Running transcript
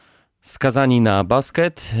Skazani na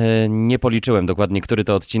basket. Nie policzyłem dokładnie, który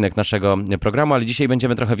to odcinek naszego programu, ale dzisiaj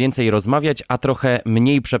będziemy trochę więcej rozmawiać, a trochę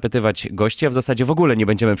mniej przepytywać gości, a w zasadzie w ogóle nie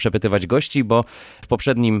będziemy przepytywać gości, bo w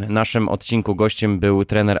poprzednim naszym odcinku gościem był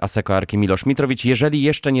trener Aseko Arki Miloš Mitrović. Jeżeli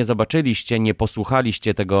jeszcze nie zobaczyliście, nie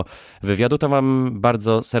posłuchaliście tego wywiadu, to wam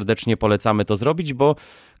bardzo serdecznie polecamy to zrobić, bo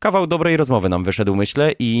kawał dobrej rozmowy nam wyszedł,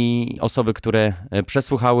 myślę, i osoby, które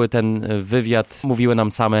przesłuchały ten wywiad, mówiły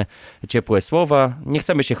nam same ciepłe słowa. Nie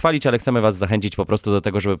chcemy się chwalić, ale chcemy was zachęcić po prostu do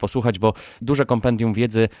tego, żeby posłuchać, bo duże kompendium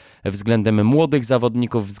wiedzy względem młodych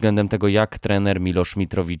zawodników, względem tego, jak trener Miloš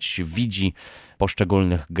Mitrović widzi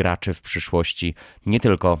poszczególnych graczy w przyszłości, nie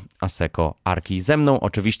tylko Aseko Arki. Ze mną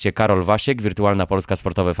oczywiście Karol Wasiek, Wirtualna Polska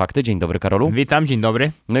Sportowe Fakty. Dzień dobry, Karolu. Witam, dzień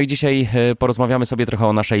dobry. No i dzisiaj porozmawiamy sobie trochę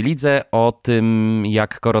o naszej lidze, o tym,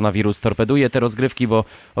 jak koronawirus torpeduje te rozgrywki, bo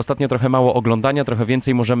ostatnio trochę mało oglądania, trochę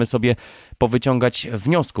więcej możemy sobie powyciągać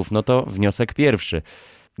wniosków. No to wniosek pierwszy.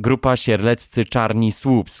 Grupa sierleccy Czarni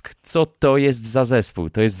Słupsk. Co to jest za zespół?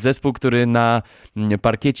 To jest zespół, który na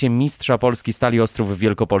parkiecie mistrza Polski Stali Ostrów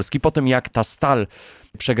Wielkopolski, po tym jak ta Stal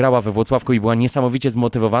przegrała we Włocławku i była niesamowicie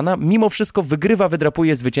zmotywowana, mimo wszystko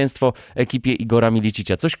wydrapuje zwycięstwo ekipie Igora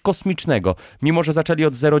Milicicia. Coś kosmicznego. Mimo że zaczęli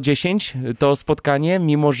od 0-10 to spotkanie,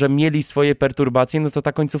 mimo że mieli swoje perturbacje, no to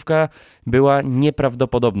ta końcówka była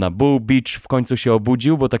nieprawdopodobna. Beau Beech w końcu się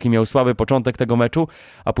obudził, bo taki miał słaby początek tego meczu,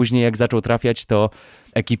 a później jak zaczął trafiać, to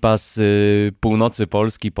ekipa z północy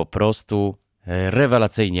Polski po prostu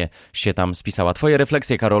rewelacyjnie się tam spisała. Twoje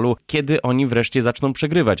refleksje, Karolu, kiedy oni wreszcie zaczną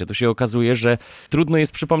przegrywać? A tu się okazuje, że trudno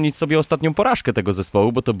jest przypomnieć sobie ostatnią porażkę tego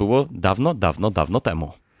zespołu, bo to było dawno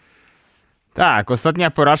temu. Tak,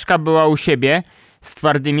 ostatnia porażka była u siebie z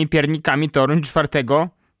Twardymi Piernikami Toruń 4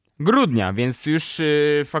 grudnia, więc już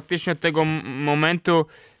faktycznie od tego momentu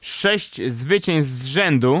 6 zwycięstw z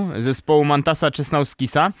rzędu zespołu Mantasa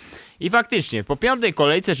Czesnauskisa i faktycznie po 5.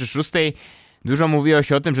 kolejce czy 6. dużo mówiło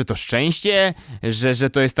się o tym, że to szczęście, że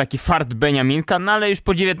to jest taki fart Beniaminka, no ale już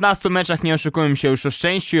po 19 meczach nie oszukujmy się już o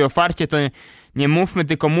szczęściu i o farcie, to nie mówmy,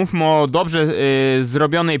 tylko mówmy o dobrze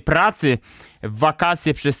zrobionej pracy w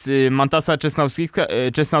wakacje przez Mantasa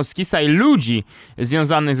Czesnauskisa i ludzi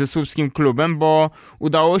związanych ze słupskim klubem, bo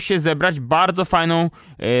udało się zebrać bardzo fajną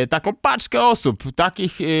taką paczkę osób,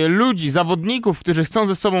 takich ludzi, zawodników, którzy chcą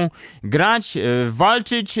ze sobą grać,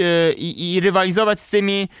 walczyć i rywalizować z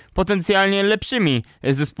tymi potencjalnie lepszymi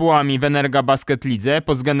zespołami w Energa Basket Lidze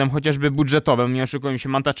pod względem chociażby budżetowym. Nie oszukujmy się,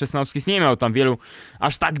 Mantas Czesnauskis nie miał tam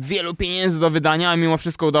aż tak wielu pieniędzy do wydania, a mimo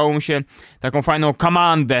wszystko udało mu się taką fajną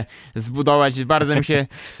komandę zbudować. Bardzo mi się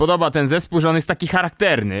podoba ten zespół, że on jest taki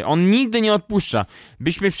charakterny. On nigdy nie odpuszcza.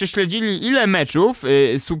 Byśmy prześledzili, ile meczów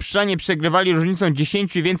Słupszczanie przegrywali różnicą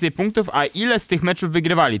 10 i więcej punktów, a ile z tych meczów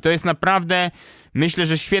wygrywali. To jest naprawdę, myślę,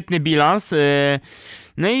 że świetny bilans.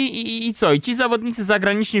 No i co? I ci zawodnicy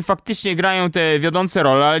zagraniczni faktycznie grają te wiodące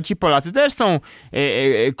role, ale ci Polacy też są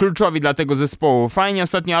kluczowi dla tego zespołu. Fajnie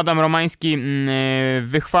ostatnio Andrzej Romański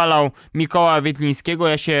wychwalał Mikołaja Wietlińskiego.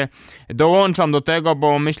 Ja się dołączam do tego,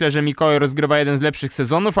 bo myślę, że Mikołaj rozgrywa jeden z lepszych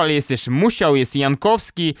sezonów, ale jest jeszcze Musiał, jest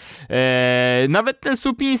Jankowski, nawet ten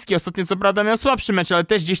Supiński. Ostatnio co prawda miał słabszy mecz, ale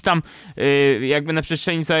też gdzieś tam jakby na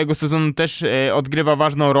przestrzeni całego sezonu też odgrywa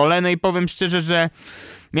ważną rolę. No i powiem szczerze, że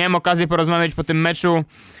miałem okazję porozmawiać po tym meczu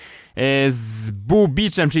z Beau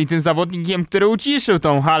Beechem, czyli tym zawodnikiem, który uciszył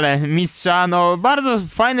tą halę mistrza. No bardzo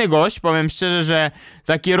fajny gość, powiem szczerze, że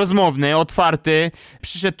taki rozmowny, otwarty.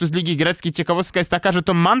 Przyszedł tu z Ligi Greckiej. Ciekawostka jest taka, że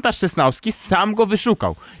to Mantas Czesnauskis sam go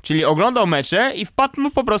wyszukał. Czyli oglądał mecze i wpadł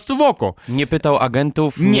mu po prostu w oko. Nie pytał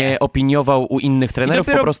agentów, nie opiniował u innych trenerów,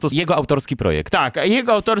 po prostu jego autorski projekt. Tak,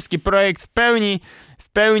 jego autorski projekt w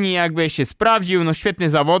pełni jakby się sprawdził, no świetny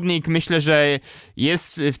zawodnik, myślę, że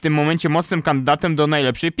jest w tym momencie mocnym kandydatem do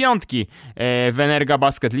najlepszej piątki w Energa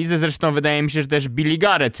Basket Lidze, zresztą wydaje mi się, że też Billy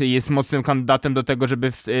Garret jest mocnym kandydatem do tego,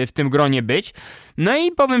 żeby w tym gronie być. No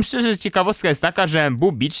i powiem szczerze, że ciekawostka jest taka, że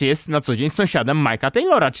Beau Beech jest na co dzień sąsiadem Mike'a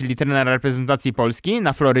Taylora, czyli trenera reprezentacji Polski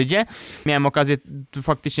na Florydzie. Miałem okazję tu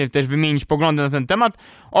faktycznie też wymienić poglądy na ten temat.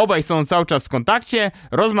 Obaj są cały czas w kontakcie,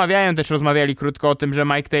 rozmawiali krótko o tym, że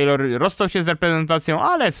Mike Taylor rozstał się z reprezentacją,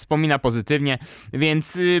 ale wspomina pozytywnie,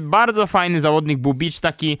 więc bardzo fajny zawodnik Beau Beech,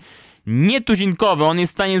 taki nietuzinkowy, on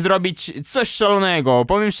jest w stanie zrobić coś szalonego.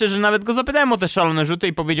 Powiem szczerze, nawet go zapytałem o te szalone rzuty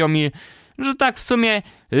i powiedział mi, że tak w sumie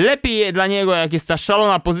lepiej dla niego, jak jest ta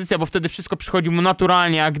szalona pozycja, bo wtedy wszystko przychodzi mu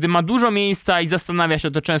naturalnie, a gdy ma dużo miejsca i zastanawia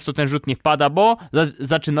się, to często ten rzut nie wpada, bo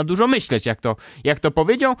zaczyna dużo myśleć, jak to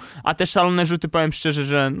powiedział, a te szalone rzuty, powiem szczerze,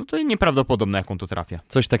 że no to nieprawdopodobne, jak on to trafia.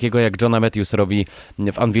 Coś takiego jak Johna Matthews robi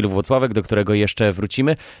w Anwilu Włocławek, do którego jeszcze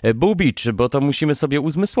wrócimy. Beau Beech, bo to musimy sobie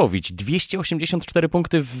uzmysłowić. 284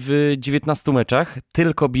 punkty w 19 meczach,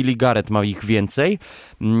 tylko Billy Garret ma ich więcej.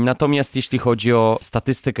 Natomiast jeśli chodzi o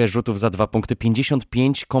statystykę rzutów za 2 punkty,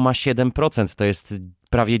 55,7%, to jest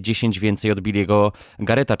prawie 10 więcej od Billy'ego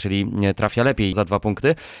Garreta, czyli trafia lepiej za 2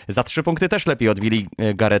 punkty. Za 3 punkty też lepiej od Billy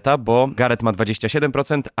Garreta, bo Garret ma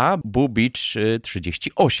 27%, a Beau Beech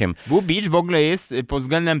 38%. Beau Beech w ogóle jest pod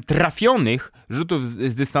względem trafionych rzutów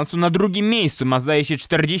z dystansu na drugim miejscu. Ma, zdaje się,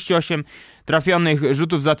 48 trafionych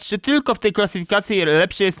rzutów za 3. Tylko w tej klasyfikacji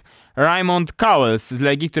lepszy jest Raymond Cowles z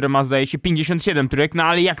Legii, który ma, zdaje się, 57 trójek, no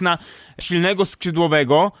ale jak na silnego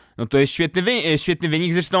skrzydłowego, no to jest świetny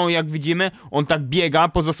wynik. Zresztą, jak widzimy, on tak biega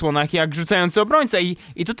po zasłonach jak rzucający obrońca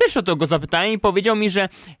i to też o to go zapytałem i powiedział mi, że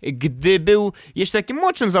gdy był jeszcze takim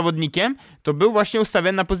młodszym zawodnikiem, to był właśnie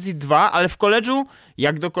ustawiony na pozycji 2, ale w koledżu,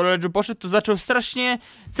 jak do koledżu poszedł, to zaczął strasznie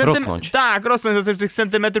rosnąć. Tak, rosnąć, zaczął tych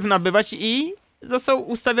centymetrów nabywać i został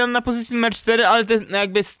ustawiony na pozycji numer 4, ale te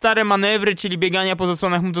jakby stare manewry, czyli biegania po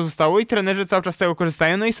zasłonach mu to zostało i trenerzy cały czas z tego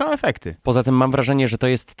korzystają, no i są efekty. Poza tym mam wrażenie, że to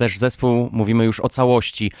jest też zespół, mówimy już o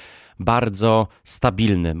całości, bardzo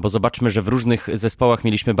stabilny, bo zobaczmy, że w różnych zespołach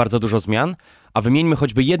mieliśmy bardzo dużo zmian, a wymieńmy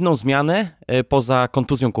choćby jedną zmianę poza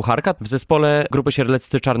kontuzją Kucharka w zespole grupy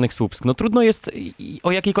sierleccy Czarnych Słupsk. No trudno jest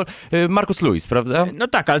o jakiejkolwiek... Marcus Lewis, prawda? No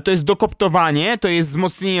tak, ale to jest dokoptowanie, to jest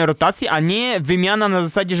wzmocnienie rotacji, a nie wymiana na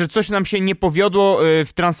zasadzie, że coś nam się nie powiodło w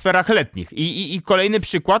transferach letnich. I kolejny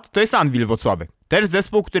przykład to jest Anwil Włocławek. Też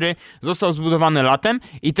zespół, który został zbudowany latem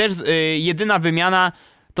i też jedyna wymiana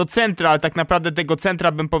to centra, ale tak naprawdę tego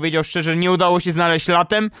centra, bym powiedział szczerze, nie udało się znaleźć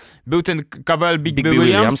latem. Był ten kawał Big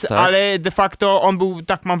Williams, tak. Ale de facto on był,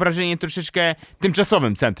 tak mam wrażenie, troszeczkę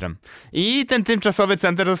tymczasowym centrem. I ten tymczasowy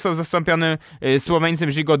center został zastąpiony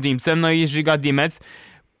Słoweńcem Zigą Dimcem, no i Ziga Dimec.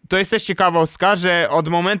 To jest też ciekawostka, że od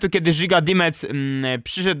momentu, kiedy Ziga Dimec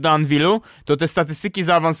przyszedł do Anwilu, to te statystyki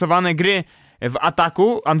zaawansowane gry w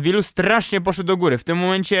ataku Anwilu strasznie poszły do góry. W tym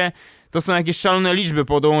momencie to są jakieś szalone liczby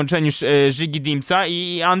po dołączeniu Zigi Dimca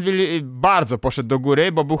i Anwil bardzo poszedł do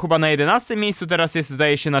góry, bo był chyba na 11 miejscu, teraz jest,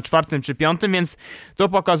 zdaje się, na 4. czy 5, więc to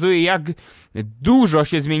pokazuje, jak dużo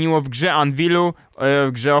się zmieniło w grze Anwilu, w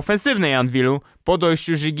grze ofensywnej Anwilu po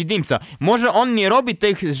dojściu Zigi Dimca. Może on nie robi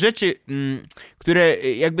tych rzeczy, które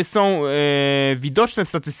jakby są widoczne w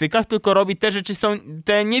statystykach, tylko robi te rzeczy, są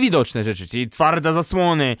te niewidoczne rzeczy, czyli twarde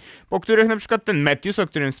zasłony, po których na przykład ten Matthews, o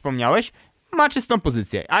którym wspomniałeś, ma czystą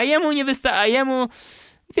pozycję, a jemu nie wystarczy, a jemu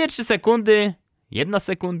 2-3 sekundy, 1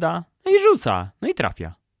 sekunda, no i rzuca, no i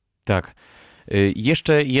trafia. Tak.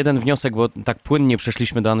 Jeszcze jeden wniosek, bo tak płynnie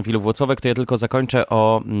przeszliśmy do Anwilu Włocławek, to ja tylko zakończę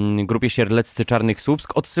o grupie sierleccy Czarnych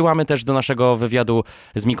Słupsk. Odsyłamy też do naszego wywiadu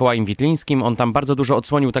z Mikołajem Witlińskim. On tam bardzo dużo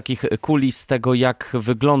odsłonił takich kulis tego, jak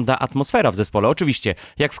wygląda atmosfera w zespole. Oczywiście,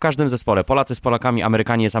 jak w każdym zespole, Polacy z Polakami,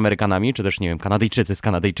 Amerykanie z Amerykanami, czy też, nie wiem, Kanadyjczycy z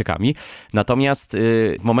Kanadyjczykami. Natomiast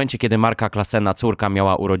w momencie, kiedy Marka Klassena córka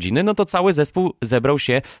miała urodziny, no to cały zespół zebrał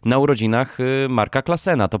się na urodzinach Marka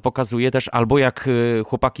Klassena. To pokazuje też albo jak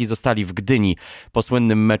chłopaki zostali w Gdyni po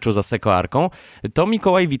słynnym meczu za Sekoarką, to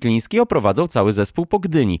Mikołaj Witliński oprowadzał cały zespół po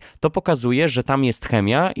Gdyni. To pokazuje, że tam jest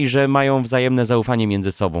chemia i że mają wzajemne zaufanie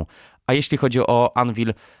między sobą. A jeśli chodzi o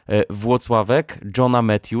Anwil Włocławek, Johna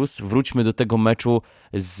Matthews, wróćmy do tego meczu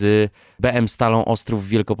z BM Stalą Ostrów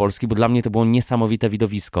Wielkopolski, bo dla mnie to było niesamowite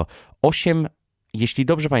widowisko. 8, jeśli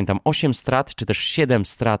dobrze pamiętam, 8 strat, czy też 7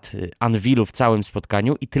 strat Anwilu w całym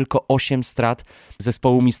spotkaniu i tylko 8 strat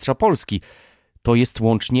zespołu Mistrza Polski. To jest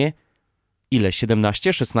łącznie ile?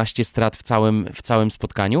 17-16 strat w całym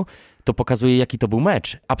spotkaniu? To pokazuje, jaki to był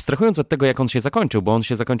mecz. Abstrahując od tego, jak on się zakończył, bo on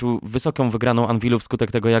się zakończył wysoką wygraną Anwilu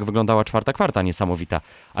wskutek tego, jak wyglądała 4. kwarta niesamowita.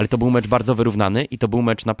 Ale to był mecz bardzo wyrównany i to był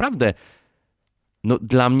mecz naprawdę... No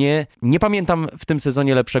dla mnie, nie pamiętam w tym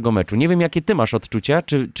sezonie lepszego meczu. Nie wiem, jakie ty masz odczucia.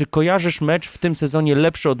 Czy kojarzysz mecz w tym sezonie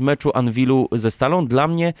lepszy od meczu Anwilu ze Stalą? Dla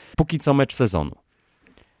mnie póki co mecz sezonu.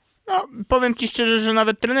 No, powiem ci szczerze, że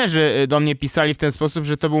nawet trenerzy do mnie pisali w ten sposób,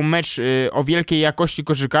 że to był mecz o wielkiej jakości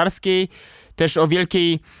koszykarskiej, też o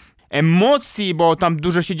wielkiej emocji, bo tam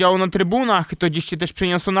dużo się działo na trybunach, to gdzieś się też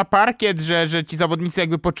przeniosło na parkiet, że ci zawodnicy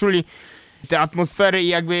jakby poczuli te atmosfery i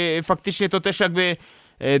jakby faktycznie to też jakby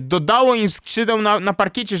dodało im skrzydeł na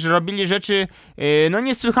parkiecie, że robili rzeczy no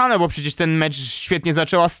niesłychane, bo przecież ten mecz świetnie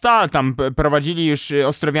zaczęła Stal, tam prowadzili już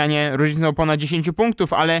Ostrowianie różnicą ponad 10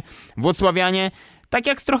 punktów, ale włocławianie tak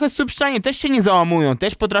jak trochę Subszczanie, też się nie załamują,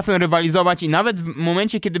 też potrafią rywalizować i nawet w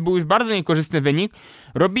momencie, kiedy był już bardzo niekorzystny wynik,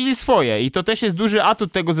 robili swoje i to też jest duży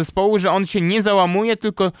atut tego zespołu, że on się nie załamuje,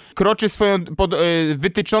 tylko kroczy swoją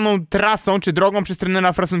wytyczoną trasą czy drogą przez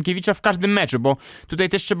trenera Frasunkiewicza w każdym meczu, bo tutaj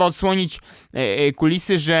też trzeba odsłonić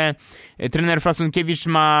kulisy, że trener Frasunkiewicz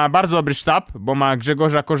ma bardzo dobry sztab, bo ma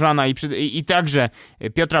Grzegorza Korzana i także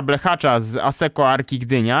Piotra Blechacza z Asseco Arki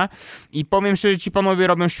Gdynia i powiem szczerze, ci panowie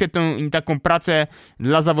robią świetną taką pracę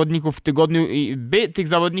dla zawodników w tygodniu, by tych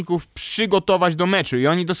zawodników przygotować do meczu i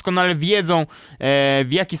oni doskonale wiedzą,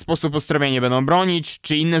 w jaki sposób Ostrowianie będą bronić,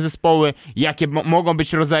 czy inne zespoły, jakie mogą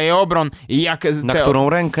być rodzaje obron i jak na którą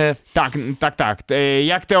rękę. Tak.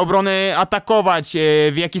 Jak te obrony atakować,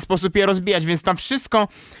 w jaki sposób je rozbijać, więc tam wszystko,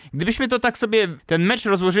 gdybyśmy to tak sobie ten mecz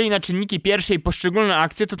rozłożyli na czynniki pierwsze i poszczególne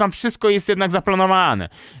akcje, to tam wszystko jest jednak zaplanowane.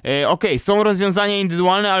 Okej, są rozwiązania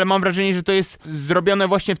indywidualne, ale mam wrażenie, że to jest zrobione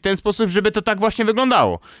właśnie w ten sposób, żeby to tak właśnie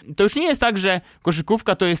wyglądało. To już nie jest tak, że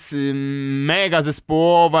koszykówka to jest mega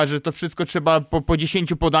zespołowa, że to wszystko trzeba po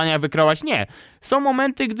 10 podaniach wykreować. Nie. Są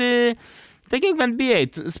momenty, gdy tak jak w NBA,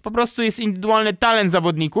 to po prostu jest indywidualny talent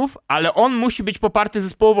zawodników, ale on musi być poparty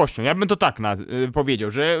zespołowością. Ja bym to tak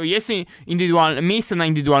powiedział, że jest miejsce na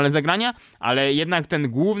indywidualne zagrania, ale jednak ten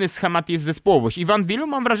główny schemat jest zespołowość. I w Anwilu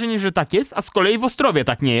mam wrażenie, że tak jest, a z kolei w Ostrowie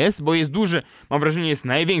tak nie jest, bo jest duży, mam wrażenie, jest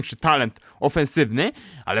największy talent ofensywny,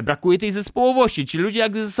 ale brakuje tej zespołowości. Ci ludzie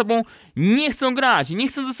jakby ze sobą nie chcą grać, nie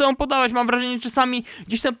chcą ze sobą podawać. Mam wrażenie, że czasami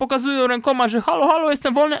gdzieś tam pokazują rękoma, że halo,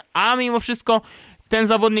 jestem wolny, a mimo wszystko ten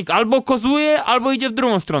zawodnik albo kozuje, albo idzie w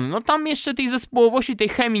drugą stronę. No tam jeszcze tej zespołowości, tej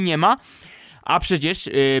chemii nie ma. A przecież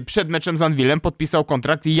przed meczem z Anwilem podpisał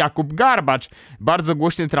kontrakt Jakub Garbacz. Bardzo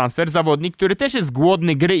głośny transfer, zawodnik, który też jest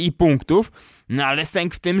głodny gry i punktów. No ale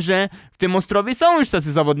sęk w tym, że w tym Ostrowie są już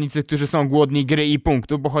tacy zawodnicy, którzy są głodni gry i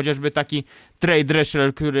punktów, bo chociażby taki Trey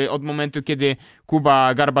Drescher, który od momentu, kiedy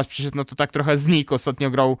Kuba Garbacz przyszedł, no to tak trochę znikł. Ostatnio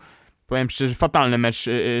grał, powiem szczerze, fatalny mecz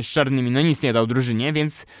z Czarnymi, no nic nie dał drużynie,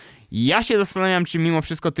 więc ja się zastanawiam, czy mimo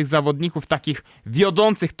wszystko tych zawodników takich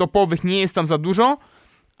wiodących, topowych nie jest tam za dużo,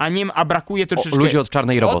 a brakuje troszeczkę ludzi od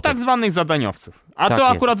czarnej roboty. Od tak zwanych zadaniowców. A tak to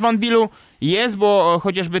jest. akurat w Anwilu jest, bo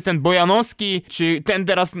chociażby ten Bojanowski, czy ten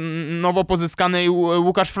teraz nowo pozyskany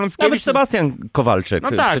Łukasz Frąckiewicz. Nawet Sebastian Kowalczyk.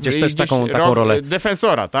 No tak, przecież też taką rolę.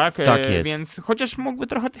 Defensora, tak? Tak jest. Więc chociaż mógłby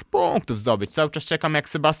trochę tych punktów zdobyć. Cały czas czekam, jak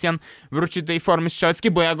Sebastian wróci do tej formy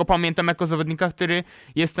strzeleckiej, bo ja go pamiętam jako zawodnika, który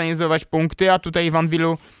jest w stanie zdobywać punkty, a tutaj w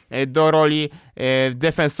Anwilu do roli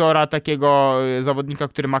defensora, takiego zawodnika,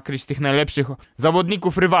 który ma kryć tych najlepszych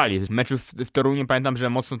zawodników rywali. W meczu w Toruniu pamiętam, że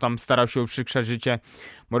mocno tam starał się uprzykrzać życie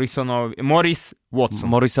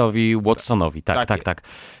Morrisowi Watsonowi, tak.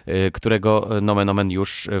 Którego nomen omen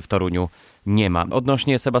już w Toruniu nie ma.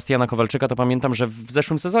 Odnośnie Sebastiana Kowalczyka, to pamiętam, że w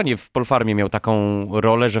zeszłym sezonie w Polfarmie miał taką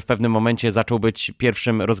rolę, że w pewnym momencie zaczął być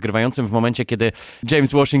pierwszym rozgrywającym w momencie, kiedy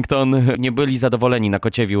James Washington nie byli zadowoleni na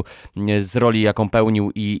Kociewiu z roli, jaką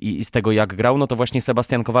pełnił i z tego, jak grał, no to właśnie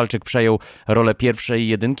Sebastian Kowalczyk przejął rolę pierwszej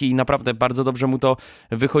jedynki i naprawdę bardzo dobrze mu to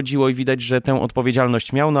wychodziło i widać, że tę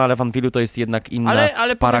odpowiedzialność miał, no ale w Anwilu to jest jednak inna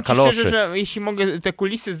para kaloszy. Ale szczerze, że jeśli mogę te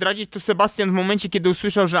kulisy zdradzić, to Sebastian w momencie, kiedy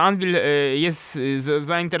usłyszał, że Anwil jest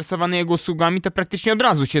zainteresowany jego usługami, to praktycznie od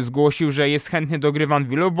razu się zgłosił, że jest chętny do gry w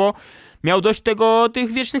Anwilu, bo miał dość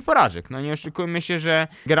tych wiecznych porażek. No nie oszukujmy się, że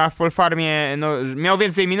gra w Polfarmie, no miał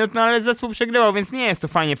więcej minut, no ale zespół przegrywał, więc nie jest to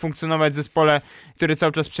fajnie funkcjonować w zespole, który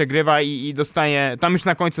cały czas przegrywa i dostaje, tam już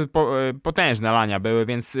na końcu potężne lania były,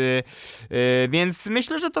 więc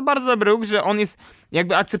myślę, że to bardzo dobry ruch, że on jest,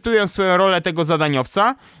 jakby akceptując swoją rolę tego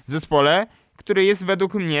zadaniowca w zespole, który jest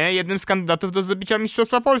według mnie jednym z kandydatów do zdobycia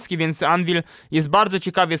Mistrzostwa Polski, więc Anwil jest bardzo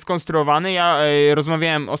ciekawie skonstruowany. Ja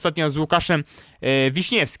rozmawiałem ostatnio z Łukaszem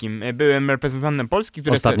Wiśniewskim, byłym reprezentantem Polski.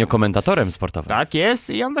 Ostatnio komentatorem sportowym. Tak jest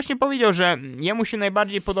i on właśnie powiedział, że jemu się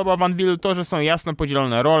najbardziej podoba w Anwilu to, że są jasno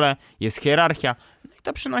podzielone role, jest hierarchia. No i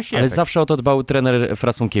to przynosi Ale efekt. zawsze o to dbał trener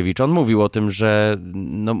Frasunkiewicz. On mówił o tym, że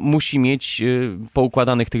musi mieć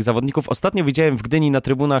poukładanych tych zawodników. Ostatnio widziałem w Gdyni na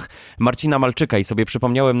trybunach Marcina Malczyka i sobie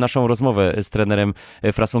przypomniałem naszą rozmowę z trenerem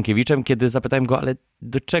Frasunkiewiczem, kiedy zapytałem go, ale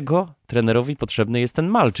do czego trenerowi potrzebny jest ten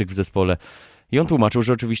Malczyk w zespole? I on tłumaczył,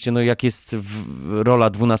 że oczywiście jak jest rola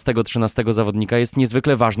 12-13 zawodnika jest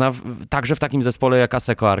niezwykle ważna, także w takim zespole jak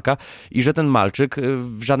Asseco Arka i że ten Malczyk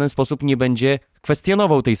w żaden sposób nie będzie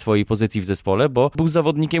kwestionował tej swojej pozycji w zespole, bo był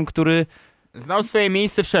zawodnikiem, który znał swoje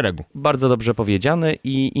miejsce w szeregu. Bardzo dobrze powiedziane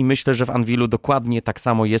i myślę, że w Anwilu dokładnie tak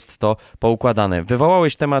samo jest to poukładane.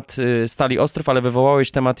 Wywołałeś temat Stali Ostrów, ale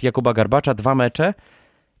wywołałeś temat Jakuba Garbacza. 2 mecze,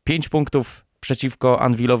 5 punktów przeciwko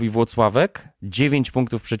Anwilowi Włocławek, 9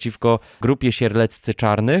 punktów przeciwko grupie Sierleccy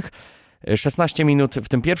Czarnych, 16 minut w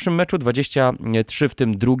tym pierwszym meczu, 23 w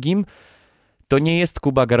tym drugim. To nie jest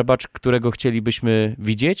Kuba Garbacz, którego chcielibyśmy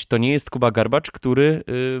widzieć. To nie jest Kuba Garbacz, który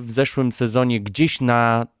w zeszłym sezonie gdzieś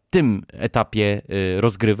na tym etapie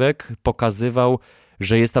rozgrywek pokazywał,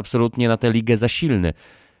 że jest absolutnie na tę ligę za silny.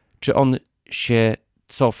 Czy on się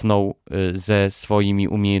cofnął ze swoimi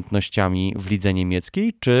umiejętnościami w lidze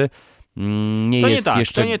niemieckiej, czy nie jest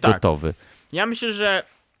jeszcze gotowy? Ja myślę, że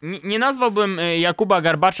nie nazwałbym Jakuba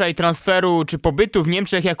Garbacza i transferu czy pobytu w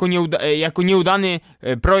Niemczech jako nieudany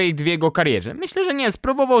projekt w jego karierze. Myślę, że nie.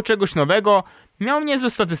 Spróbował czegoś nowego. Miał niezłe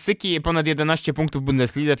statystyki, ponad 11 punktów w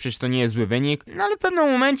Bundeslidze, przecież to nie jest zły wynik. No ale w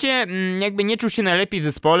pewnym momencie jakby nie czuł się najlepiej w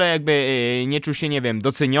zespole, jakby nie czuł się, nie wiem,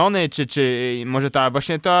 doceniony, czy może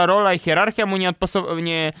ta rola i hierarchia mu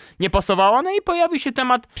nie pasowała, no i pojawił się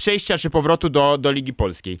temat przejścia czy powrotu do Ligi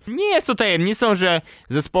Polskiej. Nie jest to tajemnicą, że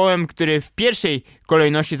zespołem, który w pierwszej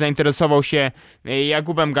kolejności zainteresował się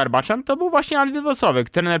Jakubem Garbaczem, to był właśnie Andrzej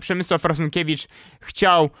Romański. Trener Przemysław Frasunkiewicz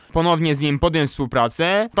chciał ponownie z nim podjąć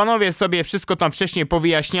współpracę. Panowie sobie wszystko tam wcześniej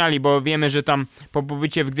powyjaśniali, bo wiemy, że tam po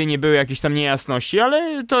pobycie w Gdyni były jakieś tam niejasności,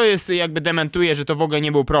 ale to jest jakby dementuje, że to w ogóle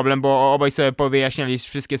nie był problem, bo obaj sobie powyjaśniali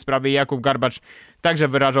wszystkie sprawy i Jakub Garbacz także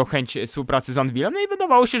wyrażał chęć współpracy z Anwilem, no i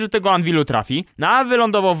wydawało się, że tego Anwilu trafi. No a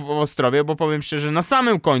wylądował w Ostrowie, bo powiem szczerze, na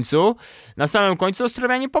samym końcu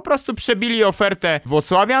Ostrowianie po prostu przebili ofertę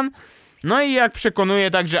Włocławian. No i jak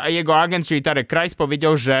przekonuje także jego agent, czyli Tarek Krajs,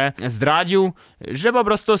 powiedział, że zdradził, że po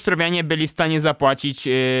prostu Ostrowianie byli w stanie zapłacić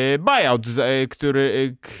buyout,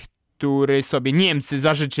 który sobie Niemcy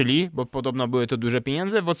zażyczyli, bo podobno były to duże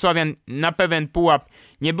pieniądze. Włocławian na pewien pułap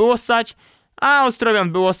nie było stać, a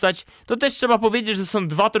Ostrowian było stać. To też trzeba powiedzieć, że są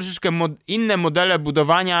dwa troszeczkę inne modele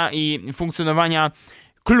budowania i funkcjonowania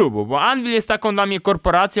klubu, bo Anwil jest taką dla mnie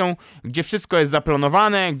korporacją, gdzie wszystko jest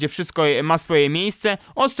zaplanowane, gdzie wszystko ma swoje miejsce.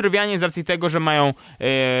 Ostrowianie z racji tego, że mają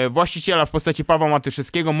właściciela w postaci Pawła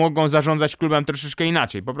Matyszewskiego, mogą zarządzać klubem troszeczkę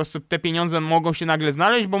inaczej. Po prostu te pieniądze mogą się nagle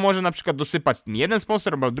znaleźć, bo może na przykład dosypać jeden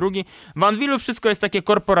sponsor albo drugi. W Anwilu wszystko jest takie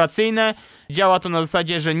korporacyjne. Działa to na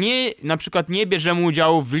zasadzie, że na przykład nie bierzemy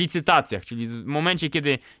udziału w licytacjach, czyli w momencie,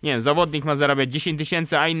 kiedy nie wiem, zawodnik ma zarabiać 10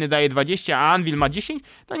 tysięcy, a inny daje 20, a Anwil ma 10,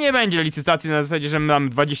 to nie będzie licytacji na zasadzie, że my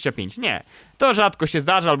mamy 25. Nie. To rzadko się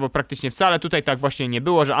zdarza, albo praktycznie wcale. Tutaj tak właśnie nie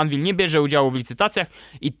było, że Anwil nie bierze udziału w licytacjach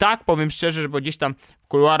i tak powiem szczerze, że bo gdzieś tam w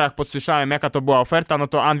kuluarach podsłyszałem, jaka to była oferta, no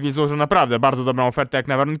to Anwil złożył naprawdę bardzo dobrą ofertę jak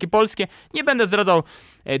na warunki polskie. Nie będę zdradzał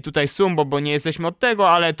tutaj sum, bo nie jesteśmy od tego,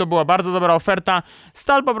 ale to była bardzo dobra oferta.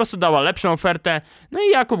 Stal po prostu dała lepszą ofertę. No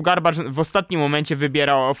i Jakub Garbacz w ostatnim momencie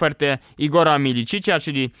wybierał ofertę Igora Milicicia,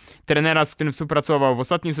 czyli trenera, z którym współpracował w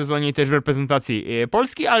ostatnim sezonie i też w reprezentacji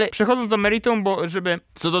Polski, ale przechodząc do meritum, bo żeby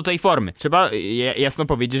co do tej formy, trzeba jasno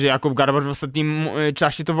powiedzieć, że Jakub Garbacz w ostatnim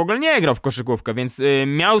czasie to w ogóle nie grał w koszykówkę, więc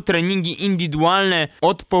miał treningi indywidualne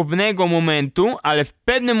od pewnego momentu, ale w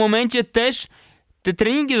pewnym momencie też te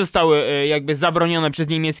treningi zostały jakby zabronione przez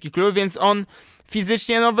niemiecki klub, więc on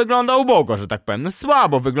fizycznie wygląda ubogo, że tak powiem.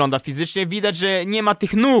 Słabo wygląda fizycznie, widać, że nie ma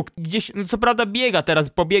tych nóg. Gdzieś, co prawda biega teraz,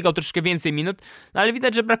 pobiegał troszkę więcej minut, ale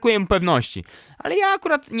widać, że brakuje mu pewności. Ale ja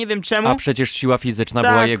akurat nie wiem czemu. A przecież siła fizyczna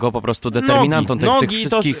była jego po prostu determinantą tych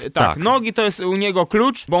wszystkich. Nogi to jest u niego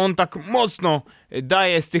klucz, bo on tak mocno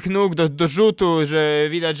daje z tych nóg do rzutu, że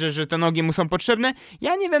widać, że te nogi mu są potrzebne.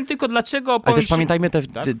 Ja nie wiem tylko dlaczego. Ale też pamiętajmy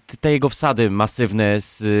te jego wsady masywne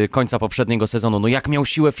z końca poprzedniego sezonu. No jak miał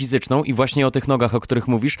siłę fizyczną i właśnie o tych nogach, o których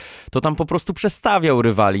mówisz, to tam po prostu przestawiał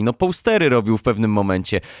rywali. No postery robił w pewnym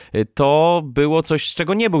momencie. To było coś, z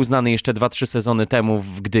czego nie był znany jeszcze 2-3 sezony temu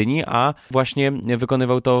w Gdyni, a właśnie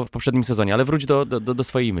wykonywał to w poprzednim sezonie. Ale wróć do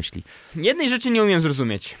swojej myśli. Jednej rzeczy nie umiem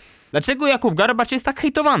zrozumieć. Dlaczego Jakub Garbacz jest tak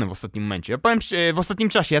hejtowany w ostatnim momencie? Ja powiem w ostatnim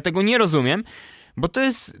czasie, ja tego nie rozumiem, bo to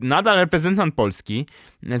jest nadal reprezentant Polski,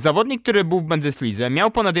 zawodnik, który był w Bundeslidze,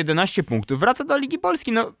 miał ponad 11 punktów, wraca do Ligi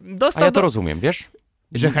Polskiej, dostał... A ja to rozumiem, wiesz?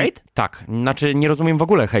 Że hejt? Tak, znaczy nie rozumiem w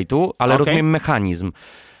ogóle hejtu, ale rozumiem mechanizm.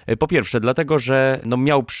 Po pierwsze, dlatego, że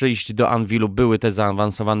miał przyjść do Anwilu, były te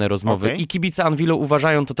zaawansowane rozmowy i kibice Anwilu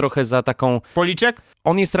uważają to trochę za taką... Policzek?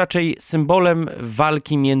 On jest raczej symbolem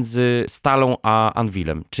walki między Stalą a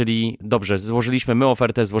Anwilem, czyli dobrze, złożyliśmy my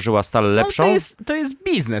ofertę, złożyła Stal lepszą. Ale to jest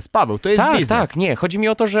biznes, Paweł, to jest biznes. Tak, nie, chodzi mi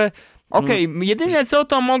o to, że... Jedyne co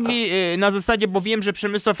to mogli na zasadzie, bo wiem, że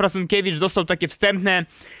Przemysław Frasunkiewicz dostał takie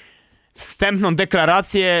wstępną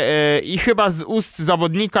deklarację i chyba z ust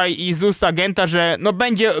zawodnika i z ust agenta, że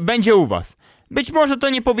będzie u was. Być może to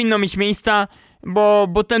nie powinno mieć miejsca,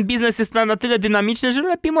 bo ten biznes jest na tyle dynamiczny, że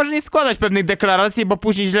lepiej może nie składać pewnych deklaracji, bo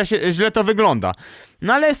później źle to wygląda.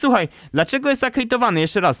 No ale słuchaj, dlaczego jest tak hejtowany?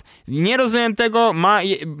 Jeszcze raz, nie rozumiem tego,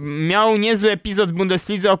 miał niezły epizod w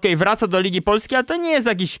Bundeslidze, wraca do Ligi Polskiej, ale to nie jest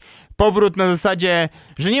jakiś powrót na zasadzie,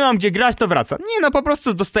 że nie mam gdzie grać, to wraca. Nie, no po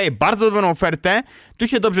prostu dostaje bardzo dobrą ofertę, tu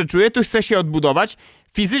się dobrze czuje, tu chce się odbudować,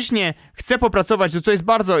 fizycznie chce popracować, co jest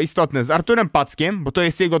bardzo istotne, z Arturem Packiem, bo to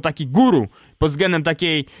jest jego taki guru pod względem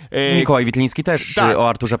takiej... Mikołaj Witliński też o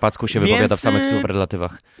Arturze Packu się wypowiada w samych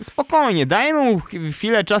superlatywach. Spokojnie, dajemy mu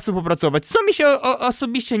chwilę czasu popracować, co mi się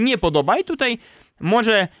osobiście nie podoba i tutaj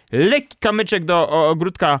może lekki kamyczek do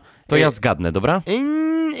ogródka... To ja zgadnę, dobra?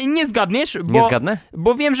 Nie zgadniesz, Nie zgadnę?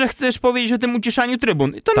 Bo wiem, że chcesz powiedzieć o tym uciszaniu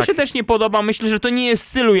trybun. To mi się też nie podoba. Myślę, że to nie jest w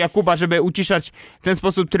stylu Jakuba, żeby uciszać w ten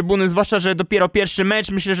sposób trybuny, zwłaszcza, że dopiero pierwszy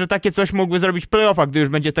mecz. Myślę, że takie coś mógłby zrobić w playoffach, gdy już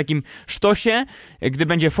będzie w takim sztosie, gdy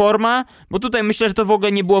będzie forma, bo tutaj myślę, że to w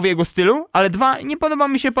ogóle nie było w jego stylu, ale nie podoba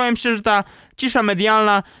mi się, powiem szczerze, ta cisza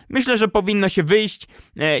medialna. Myślę, że powinno się wyjść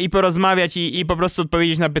i porozmawiać i po prostu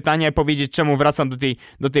odpowiedzieć na pytania i powiedzieć, czemu wracam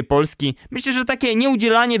do tej Polski. Myślę, że takie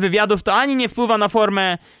nieudzielanie wywiadów to ani nie wpływa na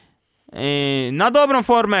formę, na dobrą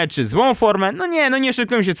formę, czy złą formę. No nie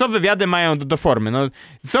oszukujmy się, co wywiady mają do formy. No,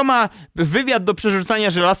 co ma wywiad do przerzucania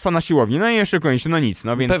żelastwa na siłowni? No nie oszukujmy się, no nic.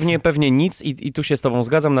 No więc... Pewnie nic i tu się z tobą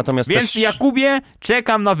zgadzam, natomiast więc też... Jakubie,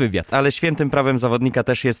 czekam na wywiad. Ale świętym prawem zawodnika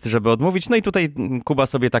też jest, żeby odmówić. No i tutaj Kuba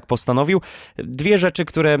sobie tak postanowił. Dwie rzeczy,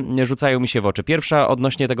 które rzucają mi się w oczy. Pierwsza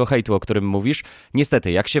odnośnie tego hejtu, o którym mówisz.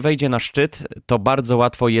 Niestety, jak się wejdzie na szczyt, to bardzo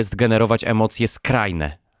łatwo jest generować emocje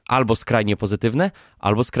skrajne. Albo skrajnie pozytywne,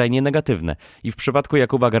 albo skrajnie negatywne. I w przypadku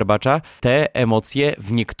Jakuba Garbacza te emocje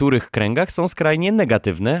w niektórych kręgach są skrajnie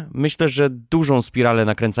negatywne. Myślę, że dużą spiralę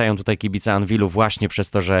nakręcają tutaj kibice Anwilu właśnie przez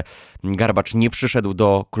to, że Garbacz nie przyszedł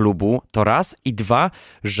do klubu, to raz. I dwa,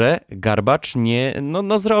 że Garbacz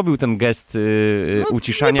zrobił ten gest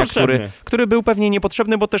uciszania, który był pewnie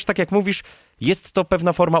niepotrzebny, bo też tak jak mówisz, jest to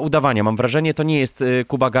pewna forma udawania. Mam wrażenie, to nie jest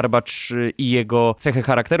Kuba Garbacz i jego cechy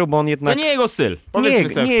charakteru, bo on jednak... To nie jego styl.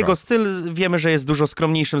 Nie jego styl. Wiemy, że jest dużo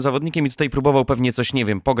skromniejszym zawodnikiem i tutaj próbował pewnie coś, nie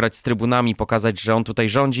wiem, pograć z trybunami, pokazać, że on tutaj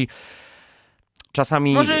rządzi.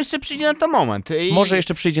 Czasami... Może jeszcze przyjdzie na to moment.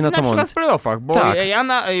 Na przykład w playoffach, bo tak.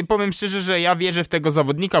 Powiem szczerze, że ja wierzę w tego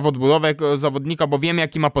zawodnika, w odbudowę zawodnika, bo wiem,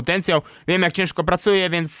 jaki ma potencjał, wiem, jak ciężko pracuje,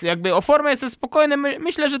 więc jakby o formę jestem spokojny.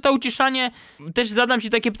 Myślę, że to uciszanie, też zadam ci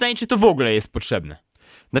takie pytanie, czy to w ogóle jest potrzebne.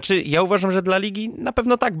 Znaczy, ja uważam, że dla ligi na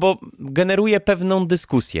pewno tak, bo generuje pewną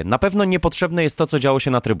dyskusję. Na pewno niepotrzebne jest to, co działo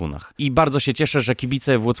się na trybunach. I bardzo się cieszę, że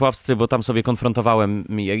kibice włocławscy, bo tam sobie konfrontowałem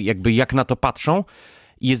jakby jak na to patrzą.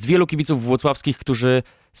 I jest wielu kibiców włocławskich, którzy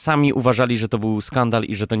sami uważali, że to był skandal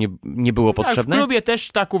i że to nie było potrzebne. W klubie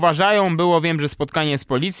też tak uważają. Wiem, że spotkanie z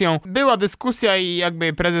policją. Była dyskusja i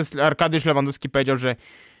jakby prezes Arkadiusz Lewandowski powiedział, że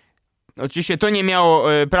oczywiście to nie miało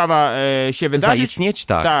prawa się wydarzyć. Zaistnieć,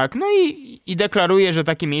 tak. Tak, no i deklaruje, że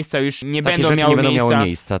takie miejsca już nie będą miały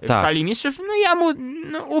miejsca w hali mistrzów. No ja mu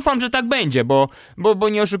ufam, że tak będzie, bo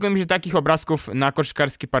nie oszukujmy się, takich obrazków na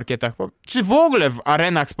koszykarskich parkietach, czy w ogóle w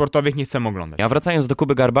arenach sportowych nie chcemy oglądać. A wracając do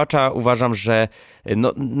Kuby Garbacza, uważam, że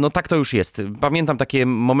no tak to już jest. Pamiętam takie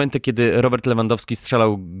momenty, kiedy Robert Lewandowski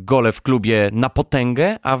strzelał gole w klubie na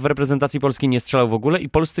potęgę, a w reprezentacji Polski nie strzelał w ogóle i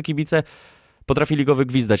polscy kibice potrafili go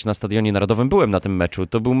wygwizdać na Stadionie Narodowym. Byłem na tym meczu.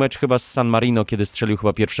 To był mecz chyba z San Marino, kiedy strzelił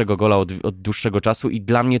chyba pierwszego gola od dłuższego czasu i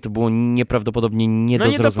dla mnie to było nieprawdopodobnie nie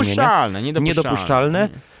do zrozumienia. Niedopuszczalne.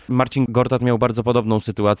 Marcin Gortat miał bardzo podobną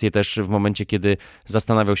sytuację też w momencie, kiedy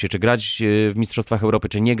zastanawiał się, czy grać w Mistrzostwach Europy,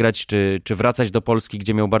 czy nie grać, czy wracać do Polski,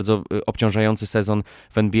 gdzie miał bardzo obciążający sezon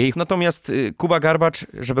w NBA. Natomiast Kuba Garbacz,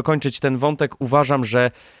 żeby kończyć ten wątek, uważam,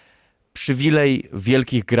 że przywilej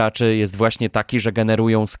wielkich graczy jest właśnie taki, że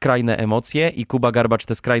generują skrajne emocje i Kuba Garbacz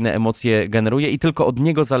te skrajne emocje generuje i tylko od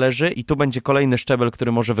niego zależy i tu będzie kolejny szczebel,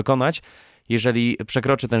 który może wykonać. Jeżeli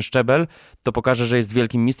przekroczy ten szczebel, to pokaże, że jest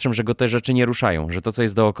wielkim mistrzem, że go te rzeczy nie ruszają, że to, co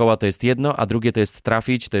jest dookoła, to jest jedno, a drugie to jest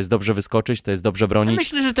trafić, to jest dobrze wyskoczyć, to jest dobrze bronić.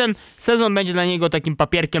 Myślę, że ten sezon będzie dla niego takim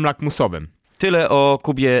papierkiem lakmusowym. Tyle o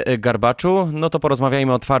Kubie Garbaczu, no to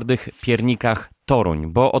porozmawiajmy o Twardych Piernikach Toruń,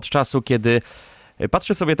 bo od czasu, kiedy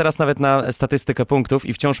patrzę sobie teraz nawet na statystykę punktów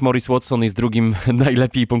i wciąż Maurice Watson jest drugim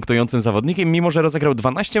najlepiej punktującym zawodnikiem, mimo że rozegrał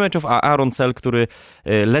 12 meczów, a Aaron Cell, który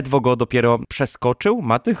ledwo go dopiero przeskoczył,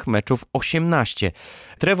 ma tych meczów 18.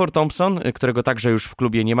 Trevor Thompson, którego także już w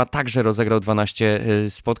klubie nie ma, także rozegrał 12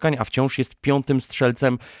 spotkań, a wciąż jest 5.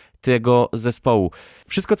 strzelcem tego zespołu.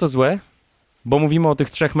 Wszystko co złe, bo mówimy o tych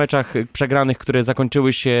 3 meczach przegranych, które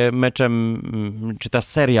zakończyły się meczem, czy ta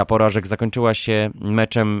seria porażek zakończyła się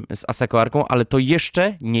meczem z Asseco Arką, ale to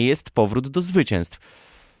jeszcze nie jest powrót do zwycięstw.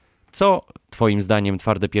 Co twoim zdaniem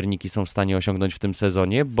Twarde Pierniki są w stanie osiągnąć w tym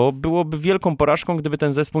sezonie? Bo byłoby wielką porażką, gdyby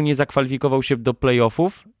ten zespół nie zakwalifikował się do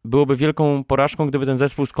playoffów. Byłoby wielką porażką, gdyby ten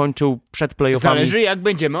zespół skończył przed playoffami. Zależy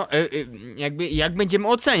jak będziemy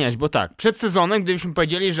oceniać, bo tak, przed sezonem, gdybyśmy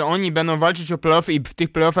powiedzieli, że oni będą walczyć o playoffy i w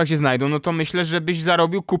tych playoffach się znajdą, no to myślę, że byś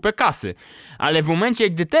zarobił kupę kasy. Ale w momencie,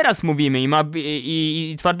 gdy teraz mówimy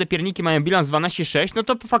i Twarde Pierniki mają bilans 12-6, no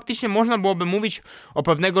to faktycznie można byłoby mówić o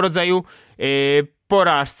pewnego rodzaju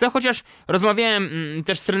porażce, chociaż rozmawiałem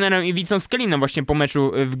też z trenerem Iwicą Skelinem właśnie po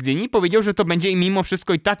meczu w Gdyni, powiedział, że to będzie mimo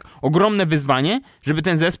wszystko i tak ogromne wyzwanie, żeby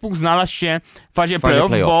ten zespół znalazł się w fazie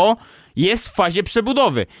playoff, bo jest w fazie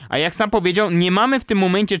przebudowy. A jak sam powiedział, nie mamy w tym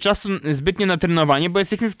momencie czasu zbytnio na trenowanie, bo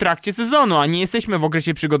jesteśmy w trakcie sezonu, a nie jesteśmy w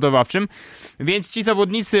okresie przygotowawczym, więc ci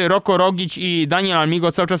zawodnicy Roko Rogić i Daniel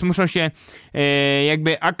Almigo cały czas muszą się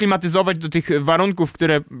jakby aklimatyzować do tych warunków,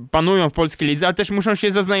 które panują w polskiej lidze, ale też muszą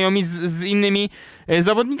się zaznajomić z innymi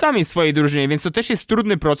zawodnikami w swojej drużynie, więc to też jest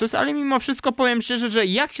trudny proces, ale mimo wszystko powiem szczerze, że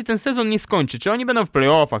jak się ten sezon nie skończy, czy oni będą w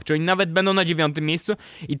playoffach, czy oni nawet będą na 9. miejscu,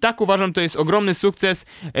 i tak uważam, to jest ogromny sukces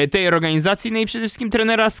tej organizacji, no i przede wszystkim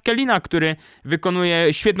trenera Skelina, który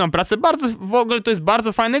wykonuje świetną pracę. W ogóle to jest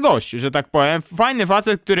bardzo fajny gość, że tak powiem. Fajny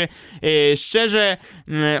facet, który szczerze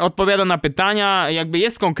odpowiada na pytania, jakby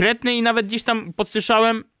jest konkretny i nawet gdzieś tam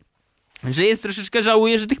podsłyszałem, że jest troszeczkę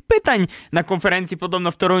żałuje, że tych pytań na konferencji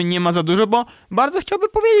podobno w Toruniu nie ma za dużo, bo bardzo chciałby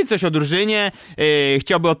powiedzieć coś o drużynie,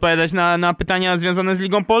 chciałby odpowiadać na pytania związane z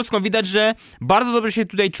Ligą Polską. Widać, że bardzo dobrze się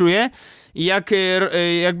tutaj czuje i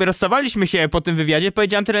jakby rozstawaliśmy się po tym wywiadzie,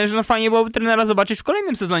 powiedziałem trenerze, że no fajnie byłoby trenera zobaczyć w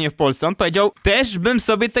kolejnym sezonie w Polsce. On powiedział, też bym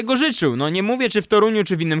sobie tego życzył. No nie mówię, czy w Toruniu,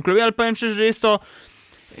 czy w innym klubie, ale powiem szczerze, że jest to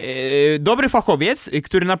dobry fachowiec,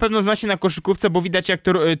 który na pewno zna się na koszykówce, bo widać jak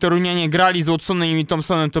Torunianie grali z Watsonem i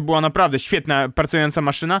Thompsonem, to była naprawdę świetna, pracująca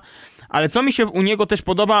maszyna, ale co mi się u niego też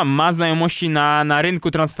podoba, ma znajomości na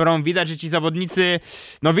rynku transferowym, widać, że ci zawodnicy,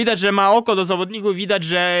 no widać, że ma oko do zawodników, widać,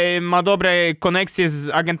 że ma dobre koneksje z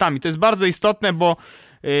agentami, to jest bardzo istotne, bo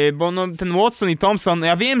no, ten Watson i Thompson,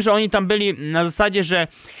 ja wiem, że oni tam byli na zasadzie,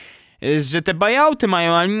 że te buyouty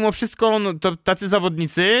mają, ale mimo wszystko no, to tacy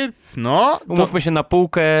zawodnicy, no... Umówmy się, na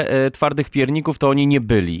półkę Twardych Pierników to oni nie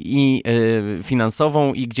byli i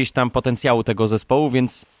finansową i gdzieś tam potencjału tego zespołu,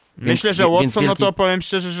 więc... Myślę, że Watson, no to powiem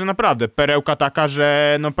szczerze, że naprawdę perełka taka,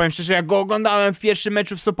 że no powiem szczerze, jak go oglądałem w pierwszym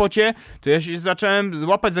meczu w Sopocie, to ja się zacząłem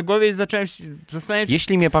łapać za głowę i zacząłem się zastanawiać...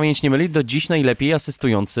 Jeśli mnie pamięć nie myli, do dziś najlepiej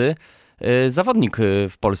asystujący zawodnik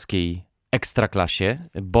w polskiej ekstraklasie,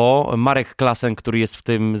 bo Marek Klassen, który jest w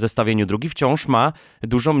tym zestawieniu drugi, wciąż ma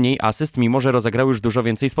dużo mniej asyst, mimo że rozegrał już dużo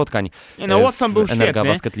więcej spotkań. Watson był świetny.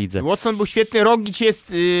 Basket Lidze. Watson był świetny, Rogić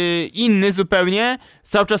jest inny zupełnie,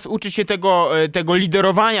 cały czas uczy się tego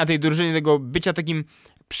liderowania tej drużyny, tego bycia takim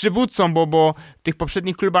przywódcą, bo w tych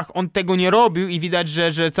poprzednich klubach on tego nie robił i widać,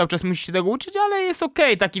 że cały czas musi się tego uczyć, ale jest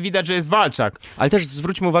okej, taki widać, że jest walczak. Ale też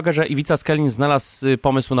zwróćmy uwagę, że Iwica Skelin znalazł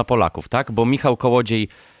pomysł na Polaków, tak? Bo Michał Kołodziej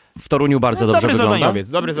w Toruniu bardzo dobrze wygląda.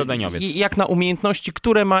 Dobry zadaniowiec. I jak na umiejętności,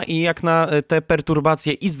 które ma i jak na te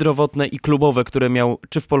perturbacje i zdrowotne i klubowe, które miał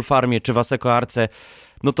czy w Polfarmie, czy w Asseco Arce,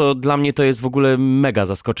 no to dla mnie to jest w ogóle mega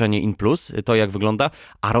zaskoczenie in plus, to jak wygląda.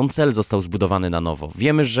 A Roncel został zbudowany na nowo.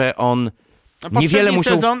 Wiemy, że on niewiele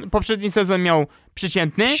musiał... Poprzedni sezon miał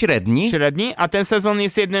przeciętny. Średni, a ten sezon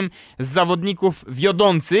jest jednym z zawodników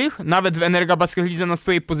wiodących, nawet w Energabasket Lidze na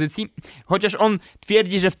swojej pozycji, chociaż on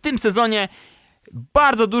twierdzi, że w tym sezonie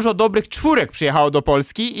bardzo dużo dobrych czwórek przyjechało do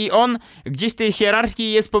Polski i on gdzieś w tej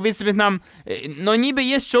hierarchii jest, powiedzmy nam, no niby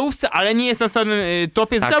jest w czołówce, ale nie jest na samym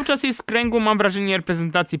topie. Tak. Cały czas jest w kręgu, mam wrażenie,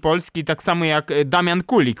 reprezentacji Polski, tak samo jak Damian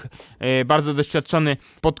Kulik, bardzo doświadczony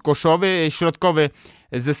podkoszowy, środkowy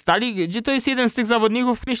ze Stali, gdzie to jest jeden z tych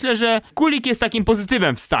zawodników, myślę, że Kulik jest takim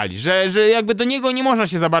pozytywem w Stali, że jakby do niego nie można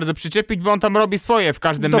się za bardzo przyczepić, bo on tam robi swoje w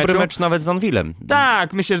każdym meczu. Dobry mecz nawet z Anwilem.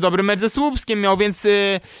 Tak, myślę, że dobry mecz ze Słupskiem miał, więc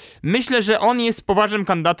myślę, że on jest poważnym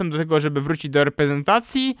kandydatem do tego, żeby wrócić do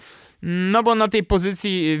reprezentacji. No bo na tej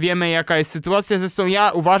pozycji wiemy, jaka jest sytuacja. Zresztą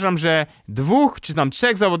ja uważam, że 2 czy tam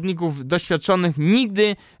 3 zawodników doświadczonych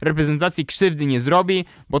nigdy reprezentacji krzywdy nie zrobi,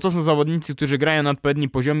 bo to są zawodnicy, którzy grają na odpowiednim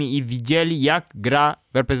poziomie i widzieli, jak gra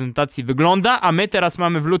w reprezentacji wygląda, a my teraz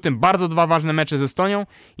mamy w lutym bardzo 2 ważne mecze z Estonią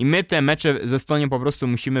i my te mecze z Estonią po prostu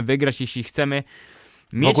musimy wygrać, jeśli chcemy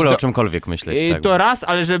w ogóle o czymkolwiek myśleć. Tak. To raz,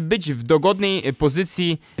 ale żeby być w dogodnej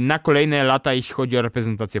pozycji na kolejne lata, jeśli chodzi o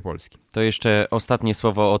reprezentację Polski. To jeszcze ostatnie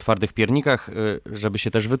słowo o Twardych Piernikach, żeby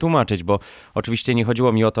się też wytłumaczyć, bo oczywiście nie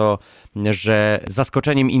chodziło mi o to, że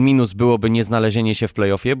zaskoczeniem in minus byłoby nieznalezienie się w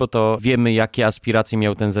play-offie, bo to wiemy, jakie aspiracje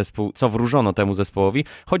miał ten zespół, co wróżono temu zespołowi.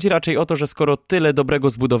 Chodzi raczej o to, że skoro tyle dobrego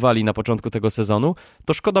zbudowali na początku tego sezonu,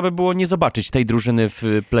 to szkoda by było nie zobaczyć tej drużyny w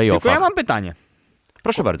play-offach. Tylko ja mam pytanie.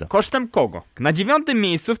 Proszę bardzo. Kosztem kogo? Na 9.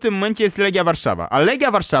 miejscu w tym momencie jest Legia Warszawa, a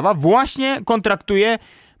Legia Warszawa właśnie kontraktuje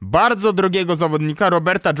bardzo drogiego zawodnika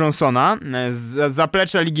Roberta Johnsona z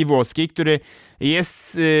zaplecza Ligi Włoskiej, który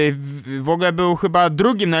jest w ogóle był chyba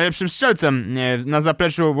drugim najlepszym strzelcem na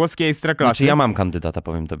zapleczu włoskiej Ekstraklasy. Znaczy ja mam kandydata,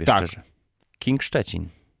 powiem tobie tak. szczerze. King Szczecin.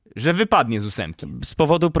 Że wypadnie z 8. Z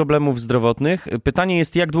powodu problemów zdrowotnych. Pytanie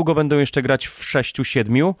jest, jak długo będą jeszcze grać w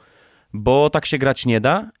 6-7, bo tak się grać nie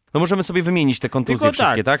da. No możemy sobie wymienić te kontuzje tylko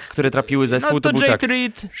wszystkie, tak? Które trapiły zespół. No to był Jay tak.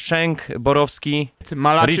 Treat, Schenk, Borowski,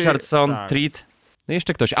 Malaczy, Richardson, tak. Treat. No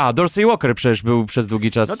jeszcze ktoś. Dorsey Walker przecież był przez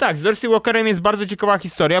długi czas. No tak, z Dorsey Walkerem jest bardzo ciekawa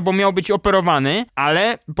historia, bo miał być operowany,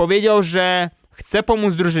 ale powiedział, że chce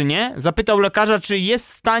pomóc drużynie. Zapytał lekarza, czy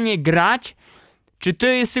jest w stanie grać, czy to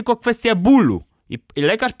jest tylko kwestia bólu. I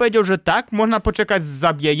lekarz powiedział, że tak, można poczekać z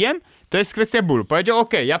zabiegiem, to jest kwestia bólu. Powiedział,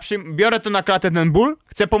 okej, ja biorę to na klatę ten ból,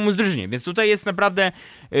 chcę pomóc drużynie. Więc tutaj jest naprawdę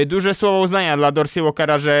duże słowo uznania dla Dorsey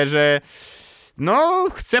Walkera, że no,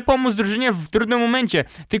 chce pomóc drużynie w trudnym momencie.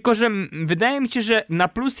 Tylko, że wydaje mi się, że na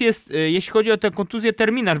plus jest, jeśli chodzi o tę kontuzję,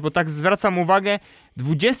 terminarz, bo tak zwracam uwagę,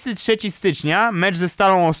 23 stycznia, mecz ze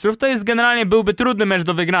Stalą Ostrów, to jest generalnie, byłby trudny mecz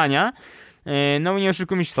do wygrania. No nie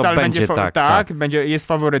oszukujmy się, Stal będzie jest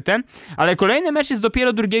faworytem, ale kolejny mecz jest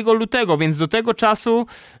dopiero 2 lutego, więc do tego czasu,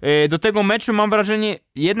 do tego meczu mam wrażenie,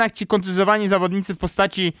 jednak ci kontuzjowani zawodnicy w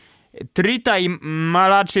postaci Trita i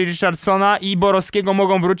Malaczy, Richardsona i Borowskiego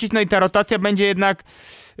mogą wrócić, no i ta rotacja będzie jednak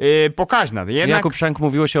pokaźna. Jakub Schenk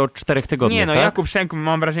mówiło się o 4 tygodniach, Nie, no tak? Jakub Schenk,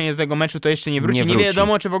 mam wrażenie, do tego meczu to jeszcze nie wróci. Nie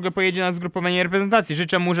wiadomo, czy w ogóle pojedzie na zgrupowanie reprezentacji.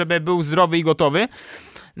 Życzę mu, żeby był zdrowy i gotowy.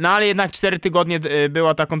 No ale jednak 4 tygodnie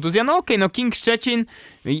była ta kontuzja. No okej, no King Szczecin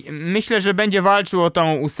myślę, że będzie walczył o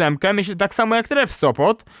tą 8. Myślę tak samo jak Tref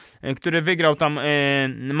Sopot, który wygrał tam,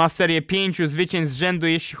 ma serię 5 zwycięstw z rzędu,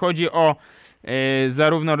 jeśli chodzi o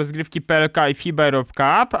zarówno rozgrywki PLK i FIBA Europe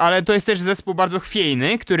Cup, ale to jest też zespół bardzo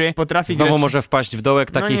chwiejny, który potrafi Znowu grać... może wpaść w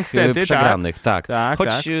dołek takich niestety, przegranych. Tak. Choć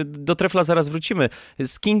tak. do Trefla zaraz wrócimy.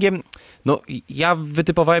 Z Kingiem, no ja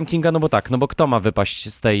wytypowałem Kinga, no bo kto ma wypaść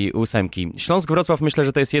z tej 8? Śląsk Wrocław myślę,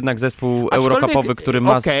 że to jest jednak zespół eurocupowy, który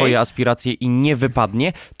ma swoje aspiracje i nie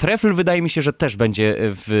wypadnie. Trefl wydaje mi się, że też będzie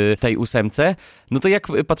w tej 8. No to jak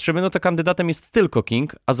patrzymy, no to kandydatem jest tylko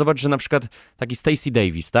King, a zobacz, że na przykład taki Stacey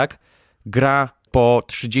Davis, tak? Gra po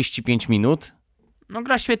 35 minut. No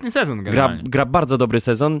gra świetny sezon generalnie. Gra bardzo dobry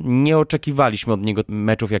sezon. Nie oczekiwaliśmy od niego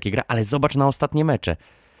meczów, jakie gra, ale zobacz na ostatnie mecze.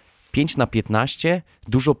 5/15,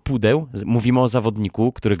 dużo pudeł. Mówimy o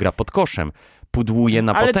zawodniku, który gra pod koszem. Pudłuje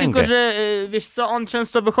na potęgę. Ale tylko, że wiesz co, on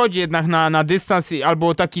często wychodzi jednak na dystans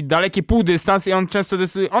albo taki daleki półdystans i on często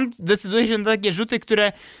decyduje się na takie rzuty,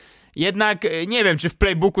 które jednak nie wiem, czy w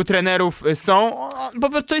playbooku trenerów są, po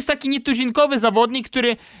prostu to jest taki nietuzinkowy zawodnik,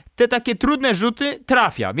 który te takie trudne rzuty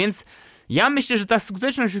trafia, więc ja myślę, że ta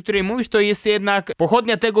skuteczność, o której mówisz, to jest jednak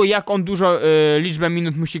pochodnia tego, jak on dużo liczbę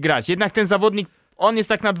minut musi grać. Jednak ten zawodnik, on jest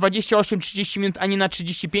tak na 28-30 minut, a nie na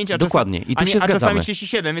 35, dokładnie. I tu się a czasami zgadzamy.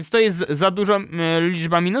 37, więc to jest za dużo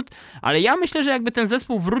liczba minut, ale ja myślę, że jakby ten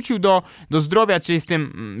zespół wrócił do zdrowia, czyli z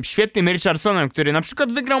tym świetnym Richardsonem, który na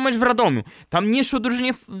przykład wygrał mecz w Radomiu, tam nie szło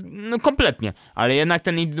drużynie kompletnie, ale jednak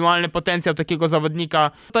ten indywidualny potencjał takiego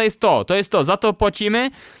zawodnika, to jest to, za to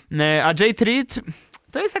płacimy, a Jay Treat...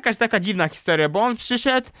 To jest jakaś taka dziwna historia, bo on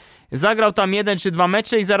przyszedł, zagrał tam 1 czy 2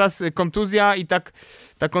 mecze i zaraz kontuzja i tak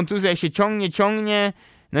ta kontuzja się ciągnie.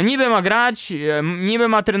 No niby ma grać, niby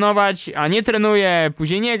ma trenować, a nie trenuje,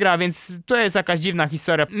 później nie gra, więc to jest jakaś dziwna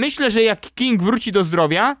historia. Myślę, że jak King wróci do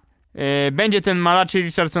zdrowia, będzie ten Malaczy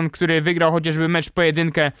Richardson, który wygrał chociażby mecz w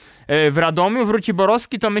pojedynkę w Radomiu, wróci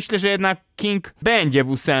Borowski, to myślę, że jednak King będzie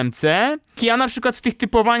w 8. Ja na przykład w tych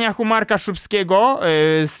typowaniach u Marka Szubskiego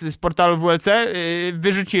z portalu WLC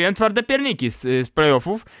wyrzuciłem Twarde Pierniki z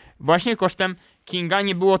playoffów, właśnie kosztem Kinga.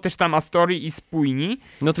 Nie było też tam Astorii i Spójni.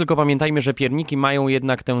 No tylko pamiętajmy, że Pierniki mają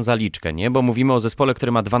jednak tę zaliczkę, nie? Bo mówimy o zespole,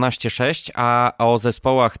 który ma 12-6, a o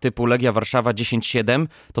zespołach typu Legia Warszawa 10-7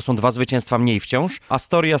 to są 2 zwycięstwa mniej wciąż.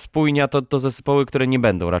 Astoria, Spójnia to zespoły, które nie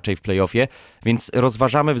będą raczej w playoffie, więc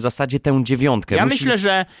rozważamy w zasadzie tę 9. Ja myślę,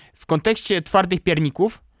 że w kontekście Twardych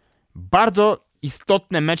Pierników bardzo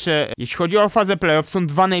istotne mecze, jeśli chodzi o fazę playoff, są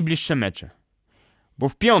 2 najbliższe mecze. Bo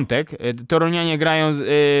w piątek Torunianie grają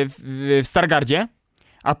w Stargardzie,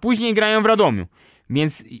 a później grają w Radomiu.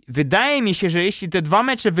 Więc wydaje mi się, że jeśli te 2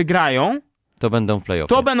 mecze wygrają, to będą w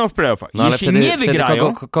playoffie. No, jeśli ale nie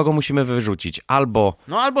wygrają... Kogo musimy wyrzucić? Albo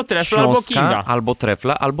Trefla, Śląska, albo Kinga. Albo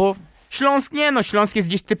Trefla, albo Śląsk nie, no Śląsk jest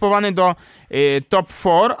gdzieś typowany do top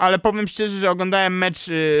 4, ale powiem szczerze, że oglądałem mecz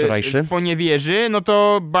w Poniewieży, no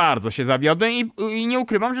to bardzo się zawiodłem i nie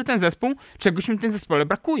ukrywam, że ten zespół, czegoś mi w tym zespole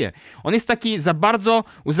brakuje. On jest taki za bardzo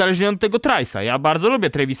uzależniony od tego Trice'a. Ja bardzo lubię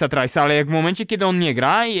Travisa Trice'a, ale jak w momencie, kiedy on nie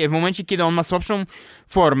gra i w momencie, kiedy on ma słabszą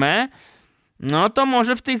formę, no to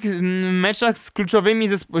może w tych meczach z kluczowymi,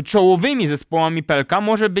 czołowymi zespołami plk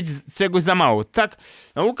może być czegoś za mało. Tak,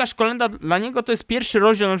 no Łukasz Kolenda, dla niego to jest pierwszy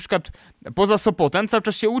rozdział, na przykład poza Sopotem, cały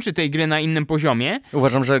czas się uczy tej gry na innym poziomie.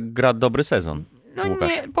 Uważam, że gra dobry sezon. No nie,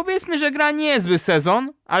 powiedzmy, że gra niezły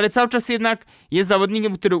sezon, ale cały czas jednak jest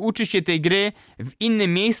zawodnikiem, który uczy się tej gry w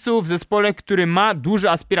innym miejscu, w zespole, który ma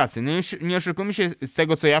duże aspiracje. No już nie oszukujmy się, z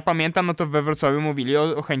tego co ja pamiętam, no to we Wrocławiu mówili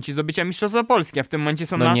o chęci zdobycia Mistrzostwa Polski, a w tym momencie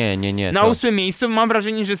są na 8. miejscu. Mam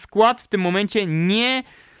wrażenie, że skład w tym momencie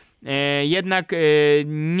jednak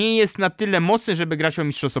nie jest na tyle mocny, żeby grać o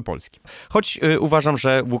Mistrzostwo Polski. Choć uważam,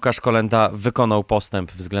 że Łukasz Kolenda wykonał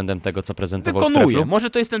postęp względem tego, co prezentował w Treflu. Może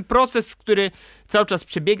to jest ten proces, który cały czas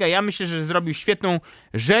przebiega. Ja myślę, że zrobił świetną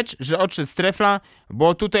rzecz, że odszedł z Trefla,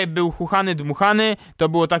 bo tutaj był chuchany, dmuchany, to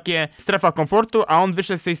było takie strefa komfortu, a on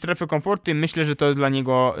wyszedł z tej strefy komfortu i myślę, że to dla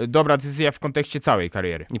niego dobra decyzja w kontekście całej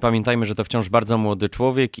kariery. I pamiętajmy, że to wciąż bardzo młody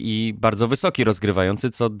człowiek i bardzo wysoki rozgrywający,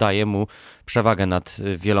 co daje mu przewagę nad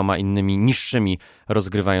wieloma innymi niższymi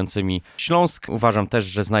rozgrywającymi. Śląsk uważam też,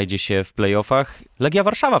 że znajdzie się w playoffach. Legia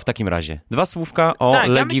Warszawa w takim razie. 2 słówka o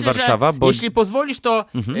Legii ja myślę, Warszawa. Bo jeśli pozwolisz, to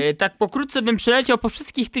tak pokrótce bym przeleciał po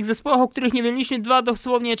wszystkich tych zespołach, o których nie mieliśmy,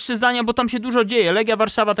 dosłownie 3 zdania, bo tam się dużo dzieje. Legia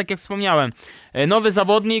Warszawa, tak jak wspomniałem. Nowy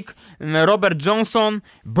zawodnik, Robert Johnson,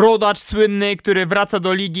 brodacz słynny, który wraca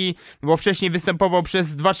do ligi, bo wcześniej występował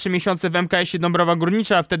przez 2-3 miesiące w MKS-ie Dąbrowa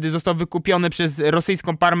Górnicza, a wtedy został wykupiony przez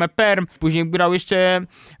rosyjską Parmę Perm. Później grał jeszcze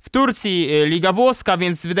w Turcji, Liga Włoska,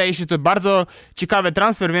 więc wydaje się, że to bardzo ciekawy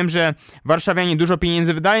transfer. Wiem, że warszawianie dużo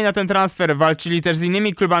pieniędzy wydali na ten transfer, walczyli też z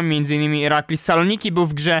innymi klubami, m.in. Iraklis Saloniki był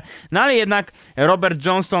w grze, no ale jednak Robert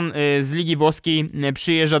Johnson z Ligi Włoskiej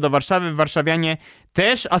przyjeżdża do Warszawy. Warszawianie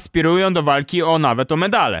też aspirują do walki nawet o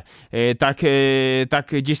medale. Tak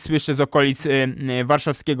gdzieś słyszę z okolic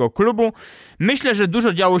warszawskiego klubu. Myślę, że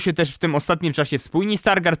dużo działo się też w tym ostatnim czasie w spójni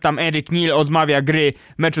Stargard. Tam Eryk Nil odmawia gry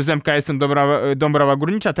meczu z MKS-em Dąbrowa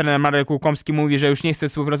Górnicza. Trener Marek Łukomski mówi, że już nie chce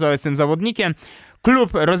współpracować z tym zawodnikiem. Klub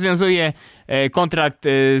rozwiązuje kontrakt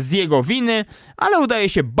z jego winy, ale udaje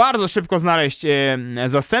się bardzo szybko znaleźć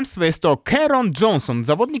zastępstwo. Jest to Keron Johnson,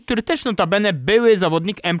 zawodnik, który też notabene były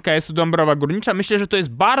zawodnik MKS-u Dąbrowa Górnicza. Myślę, że to jest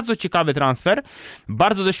bardzo ciekawy transfer.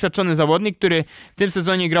 Bardzo doświadczony zawodnik, który w tym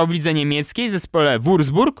sezonie grał w lidze niemieckiej w zespole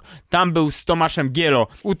Würzburg. Tam był z Tomaszem Gielo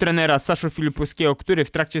u trenera Sasza Filipowskiego, który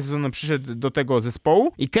w trakcie sezonu przyszedł do tego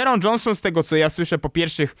zespołu. I Keron Johnson, z tego co ja słyszę po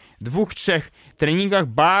pierwszych 2-3 treningach,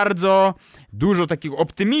 bardzo dużo takiego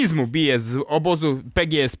optymizmu bije z obozu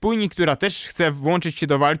PGE Spójni, która też chce włączyć się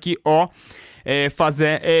do walki o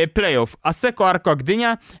fazę playoff. A Seko Arko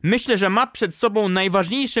Gdynia myślę, że ma przed sobą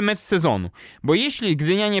najważniejszy mecz sezonu, bo jeśli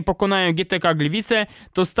Gdynianie pokonają GTK Gliwice,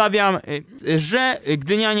 to stawiam, że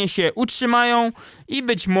Gdynianie się utrzymają i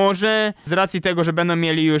być może z racji tego, że będą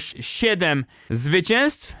mieli już 7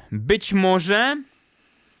 zwycięstw, być może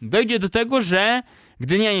dojdzie do tego, że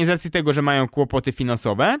Gdynianie z racji tego, że mają kłopoty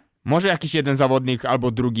finansowe, może jakiś jeden zawodnik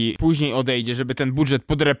albo drugi później odejdzie, żeby ten budżet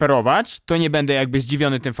podreperować, to nie będę jakby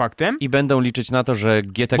zdziwiony tym faktem. I będą liczyć na to, że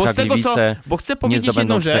GTK Gliwice nie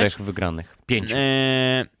zdobędą 4 wygranych. 5.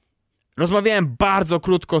 Rozmawiałem bardzo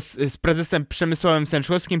krótko z prezesem Przemysławem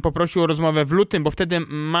Sęczkowskim, poprosił o rozmowę w lutym, bo wtedy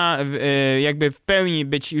ma jakby w pełni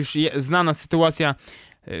być już znana sytuacja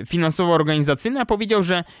finansowo-organizacyjna. Powiedział,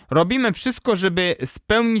 że robimy wszystko, żeby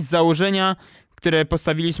spełnić założenia, które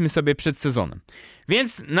postawiliśmy sobie przed sezonem.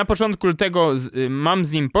 Więc na początku lutego mam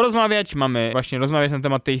z nim porozmawiać, mamy właśnie rozmawiać na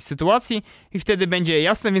temat tej sytuacji i wtedy będzie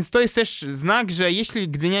jasne, więc to jest też znak, że jeśli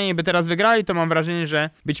Gdynianie by teraz wygrali, to mam wrażenie, że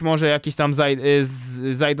być może jakieś tam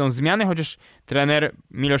zajdą zmiany, chociaż trener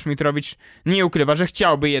Milosz Mitrowicz nie ukrywa, że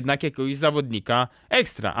chciałby jednak jakiegoś zawodnika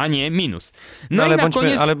ekstra, a nie minus. No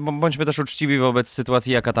ale bądźmy też uczciwi wobec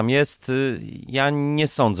sytuacji, jaka tam jest. Ja nie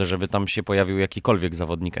sądzę, żeby tam się pojawił jakikolwiek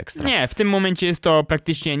zawodnik ekstra. Nie, w tym momencie jest to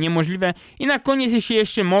praktycznie niemożliwe. I na koniec, jeśli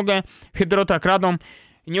jeszcze mogę, Hydrotak Radom.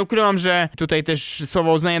 Nie ukrywam, że tutaj też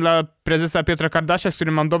słowo uznania dla prezesa Piotra Kardasia, z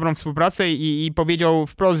którym mam dobrą współpracę i powiedział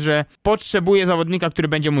wprost, że potrzebuje zawodnika, który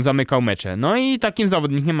będzie mu zamykał mecze. No i takim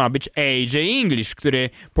zawodnikiem ma być A.J English, który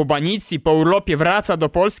po banicji, po urlopie wraca do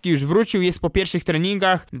Polski, już wrócił, jest po pierwszych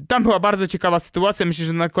treningach. Tam była bardzo ciekawa sytuacja, myślę,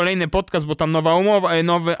 że na kolejny podcast, bo tam nowa umowa,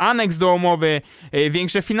 nowy aneks do umowy,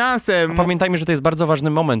 większe finanse. Pamiętajmy, że to jest bardzo ważny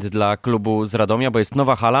moment dla klubu z Radomia, bo jest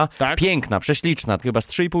nowa hala, tak? Piękna, prześliczna, chyba z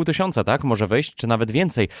 3,5 tysiąca, tak? Może wejść, czy nawet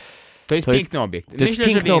więcej. To jest piękny obiekt. To jest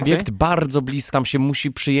piękny obiekt, bardzo blisko, tam się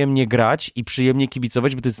musi przyjemnie grać i przyjemnie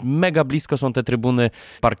kibicować, bo to jest mega blisko są te trybuny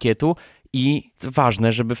parkietu i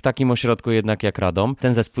ważne, żeby w takim ośrodku jednak jak Radom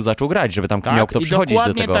ten zespół zaczął grać, żeby tam miał kto przychodzić do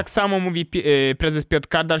tego. Dokładnie tak samo mówi prezes Piotr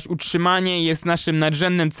Kardasz, utrzymanie jest naszym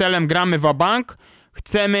nadrzędnym celem, gramy w bank.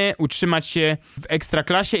 Chcemy utrzymać się w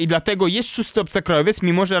Ekstraklasie i dlatego jest 6. obcokrajowiec,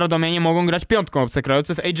 mimo że Radomianie mogą grać 5.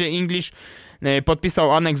 obcokrajowców. A.J English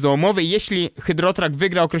podpisał aneks do umowy. Jeśli Hydrotrak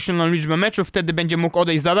wygra określoną liczbę meczów, wtedy będzie mógł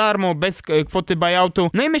odejść za darmo, bez kwoty buyoutu.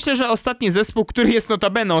 No i myślę, że ostatni zespół, który jest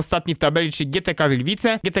notabene ostatni w tabeli, czyli GTK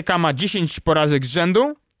Gliwice. GTK ma 10 porażek z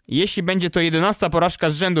rzędu. Jeśli będzie to 11. porażka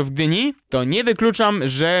z rzędu w Gdyni, to nie wykluczam,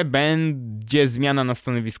 że będzie zmiana na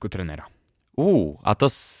stanowisku trenera. A to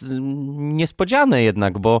niespodziane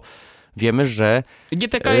jednak, bo wiemy, że...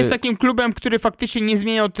 GTK jest takim klubem, który faktycznie nie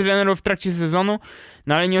zmieniał trenerów w trakcie sezonu,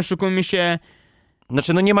 no ale nie oszukujmy się...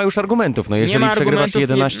 Znaczy, nie ma już argumentów. Jeżeli przegrywasz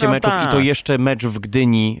 11 meczów i to jeszcze mecz w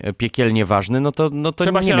Gdyni piekielnie ważny, no to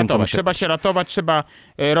trzeba nie się wiem, ratować. co Trzeba się ratować, trzeba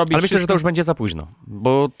robić Ale myślę, że to już będzie za późno,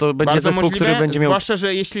 bo to będzie bardzo zespół, możliwe, który będzie miał... Zwłaszcza,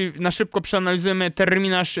 że jeśli na szybko przeanalizujemy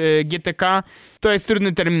terminarz GTK, to jest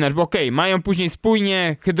trudny terminarz, bo mają później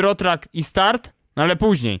spójnie Hydrotrak i Start, no ale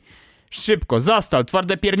później szybko, Zastal,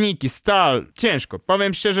 Twarde Pierniki, Stal, ciężko.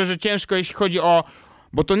 Powiem szczerze, że ciężko, jeśli chodzi o...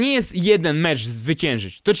 Bo to nie jest jeden mecz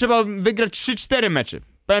zwyciężyć. To trzeba wygrać 3-4 mecze.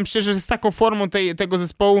 Powiem szczerze, że z taką formą tego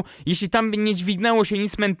zespołu, jeśli tam by nie dźwignęło się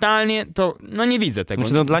nic mentalnie, to nie widzę tego.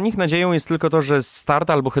 Znaczy, dla nich nadzieją jest tylko to, że Start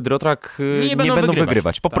albo Hydrotrak nie będą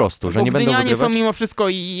wygrywać. Po prostu, że nie będą wygrywać. Są mimo wszystko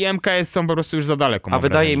i MKS są po prostu już za daleko. A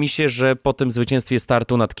wydaje mi się, że po tym zwycięstwie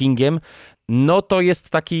Startu nad Kingiem, to jest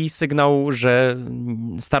taki sygnał, że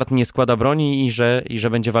Start nie składa broni i że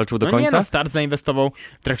będzie walczył do końca. Start zainwestował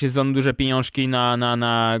w trakcie sezonu duże pieniążki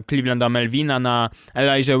na Clevelanda Melvina, na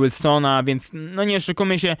Elijah Wilsona, więc nie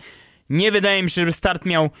oszukujmy się. Nie wydaje mi się, żeby Start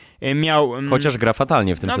miał... Chociaż gra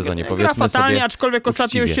fatalnie w tym sezonie, powiedzmy sobie. Gra fatalnie, sobie aczkolwiek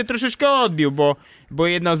ostatnio już się troszeczkę odbił, bo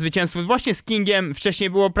jedno zwycięstwo właśnie z Kingiem, wcześniej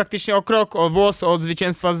było praktycznie o krok, o włos od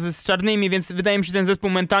zwycięstwa z Czarnymi, więc wydaje mi się, że ten zespół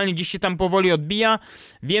mentalnie gdzieś się tam powoli odbija.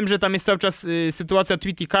 Wiem, że tam jest cały czas sytuacja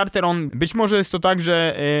Tweety Carter, być może jest to tak,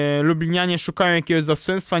 że Lublinianie szukają jakiegoś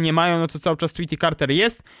zastępstwa, nie mają, to cały czas Tweety Carter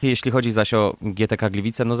jest. Jeśli chodzi zaś o GTK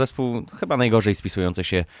Gliwice, zespół chyba najgorzej spisujący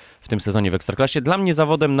się w tym sezonie w Ekstraklasie. Dla mnie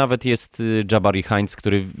zawodem nawet jest Jabari Heinz,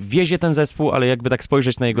 który wiezie ten zespół, ale jakby tak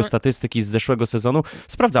spojrzeć na jego statystyki z zeszłego sezonu,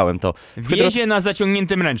 sprawdzałem to. Wiezie na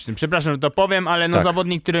zaciągniętym ręcznym, przepraszam, że to powiem, ale tak.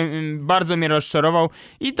 Zawodnik, który bardzo mnie rozczarował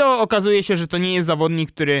i to okazuje się, że to nie jest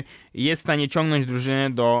zawodnik, który jest w stanie ciągnąć drużynę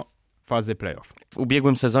do fazy playoff. W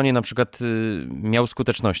ubiegłym sezonie na przykład miał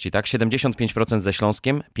skuteczności, tak? 75% ze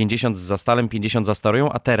Śląskiem, 50% z Zastalem, 50% za Storią,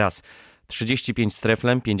 a teraz 35% z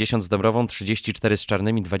Treflem, 50% z Dąbrową, 34% z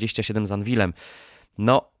Czarnymi, 27% z Anwilem.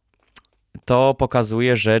 To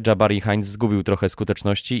pokazuje, że Jabari Heinz zgubił trochę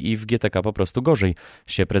skuteczności i w GTK po prostu gorzej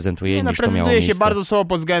się prezentuje niż to miało miejsce. Prezentuje się bardzo słabo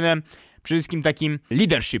pod względem przede wszystkim takim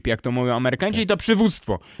leadership, jak to mówią Amerykanie, czyli to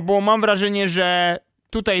przywództwo. Bo mam wrażenie, że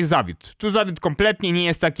tutaj zawiódł. Tu zawiódł kompletnie, nie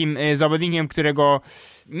jest takim zawodnikiem, którego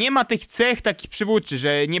nie ma tych cech takich przywódczych,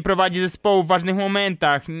 że nie prowadzi zespołu w ważnych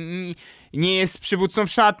momentach, nie jest przywódcą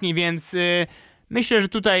w szatni, więc myślę, że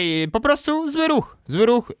tutaj po prostu zły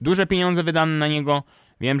ruch, duże pieniądze wydane na niego.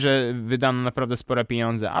 Wiem, że wydano naprawdę spore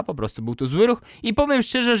pieniądze, a po prostu był to zły ruch. I powiem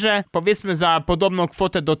szczerze, że powiedzmy za podobną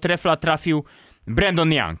kwotę do Trefla trafił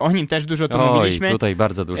Brandon Young. O nim też dużo tu mówiliśmy. Tutaj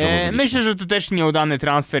bardzo dużo mówiliśmy. Myślę, że tu też nieudany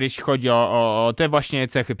transfer, jeśli chodzi o te właśnie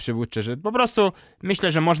cechy przywódcze, że po prostu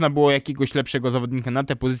myślę, że można było jakiegoś lepszego zawodnika na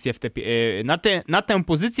tę pozycję, na tę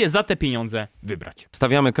pozycję za te pieniądze wybrać.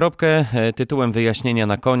 Stawiamy kropkę. Tytułem wyjaśnienia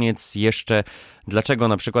na koniec jeszcze dlaczego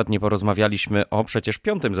na przykład nie porozmawialiśmy o przecież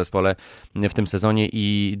 5. zespole w tym sezonie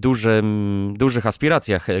i dużych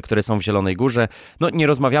aspiracjach, które są w Zielonej Górze. Nie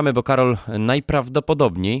rozmawiamy, bo Karol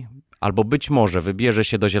najprawdopodobniej albo być może wybierze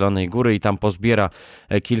się do Zielonej Góry i tam pozbiera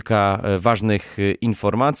kilka ważnych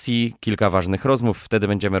informacji, kilka ważnych rozmów. Wtedy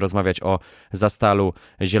będziemy rozmawiać o Zastalu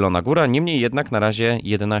Zielona Góra. Niemniej jednak na razie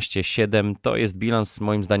 11-7 to jest bilans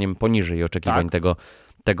moim zdaniem poniżej oczekiwań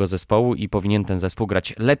tego zespołu i powinien ten zespół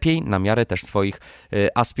grać lepiej na miarę też swoich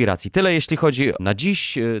aspiracji. Tyle jeśli chodzi na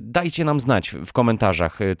dziś. Dajcie nam znać w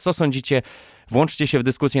komentarzach, co sądzicie. Włączcie się w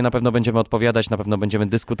dyskusję, na pewno będziemy odpowiadać, na pewno będziemy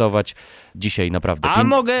dyskutować dzisiaj naprawdę. A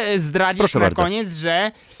mogę zdradzić koniec,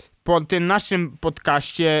 że po tym naszym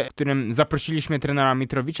podcaście, w którym zaprosiliśmy trenera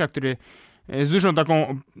Mitrowicza, który z dużą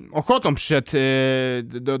taką ochotą przyszedł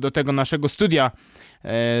do tego naszego studia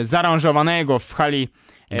zaaranżowanego w hali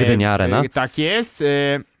Gdynia Arena. Tak jest.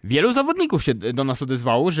 wielu zawodników się do nas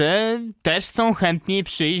odezwało, że też są chętni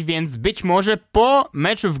przyjść, więc być może po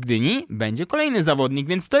meczu w Gdyni będzie kolejny zawodnik,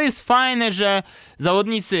 więc to jest fajne, że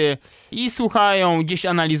zawodnicy i słuchają, gdzieś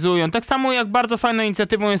analizują. Tak samo jak bardzo fajną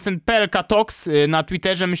inicjatywą jest ten PLK Talks na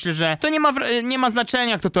Twitterze. Myślę, że to nie ma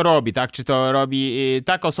znaczenia, kto to robi, tak? Czy to robi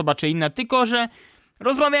taka osoba, czy inna, tylko że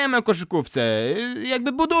rozmawiamy o koszykówce,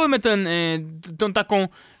 jakby budujmy tą taką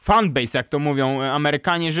fanbase, jak to mówią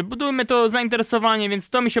Amerykanie, że budujmy to zainteresowanie, więc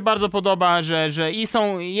to mi się bardzo podoba, że i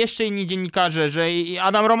są jeszcze inni dziennikarze, że i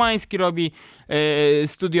Adam Romański robi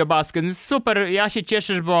Studio Basket, więc super, ja się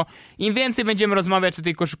cieszę, bo im więcej będziemy rozmawiać o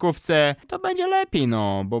tej koszykówce, to będzie lepiej,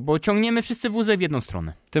 no, bo ciągniemy wszyscy wózek w jedną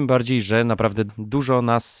stronę. Tym bardziej, że naprawdę dużo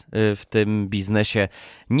nas w tym biznesie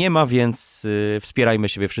nie ma, więc wspierajmy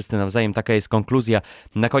siebie wszyscy nawzajem. Taka jest konkluzja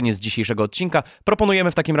na koniec dzisiejszego odcinka.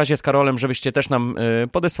 Proponujemy w takim razie z Karolem, żebyście też nam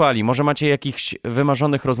podesłali. Może macie jakichś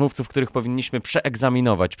wymarzonych rozmówców, których powinniśmy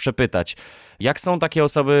przeegzaminować, przepytać. Jak są takie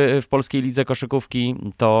osoby w polskiej lidze koszykówki,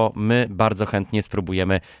 to my bardzo chętnie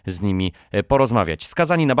spróbujemy z nimi porozmawiać.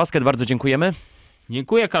 Skazani na basket, bardzo dziękujemy.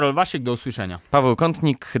 Dziękuję, Karol Wasiek, do usłyszenia. Paweł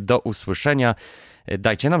Kątnik, do usłyszenia.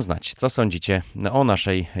 Dajcie nam znać, co sądzicie o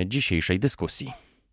naszej dzisiejszej dyskusji.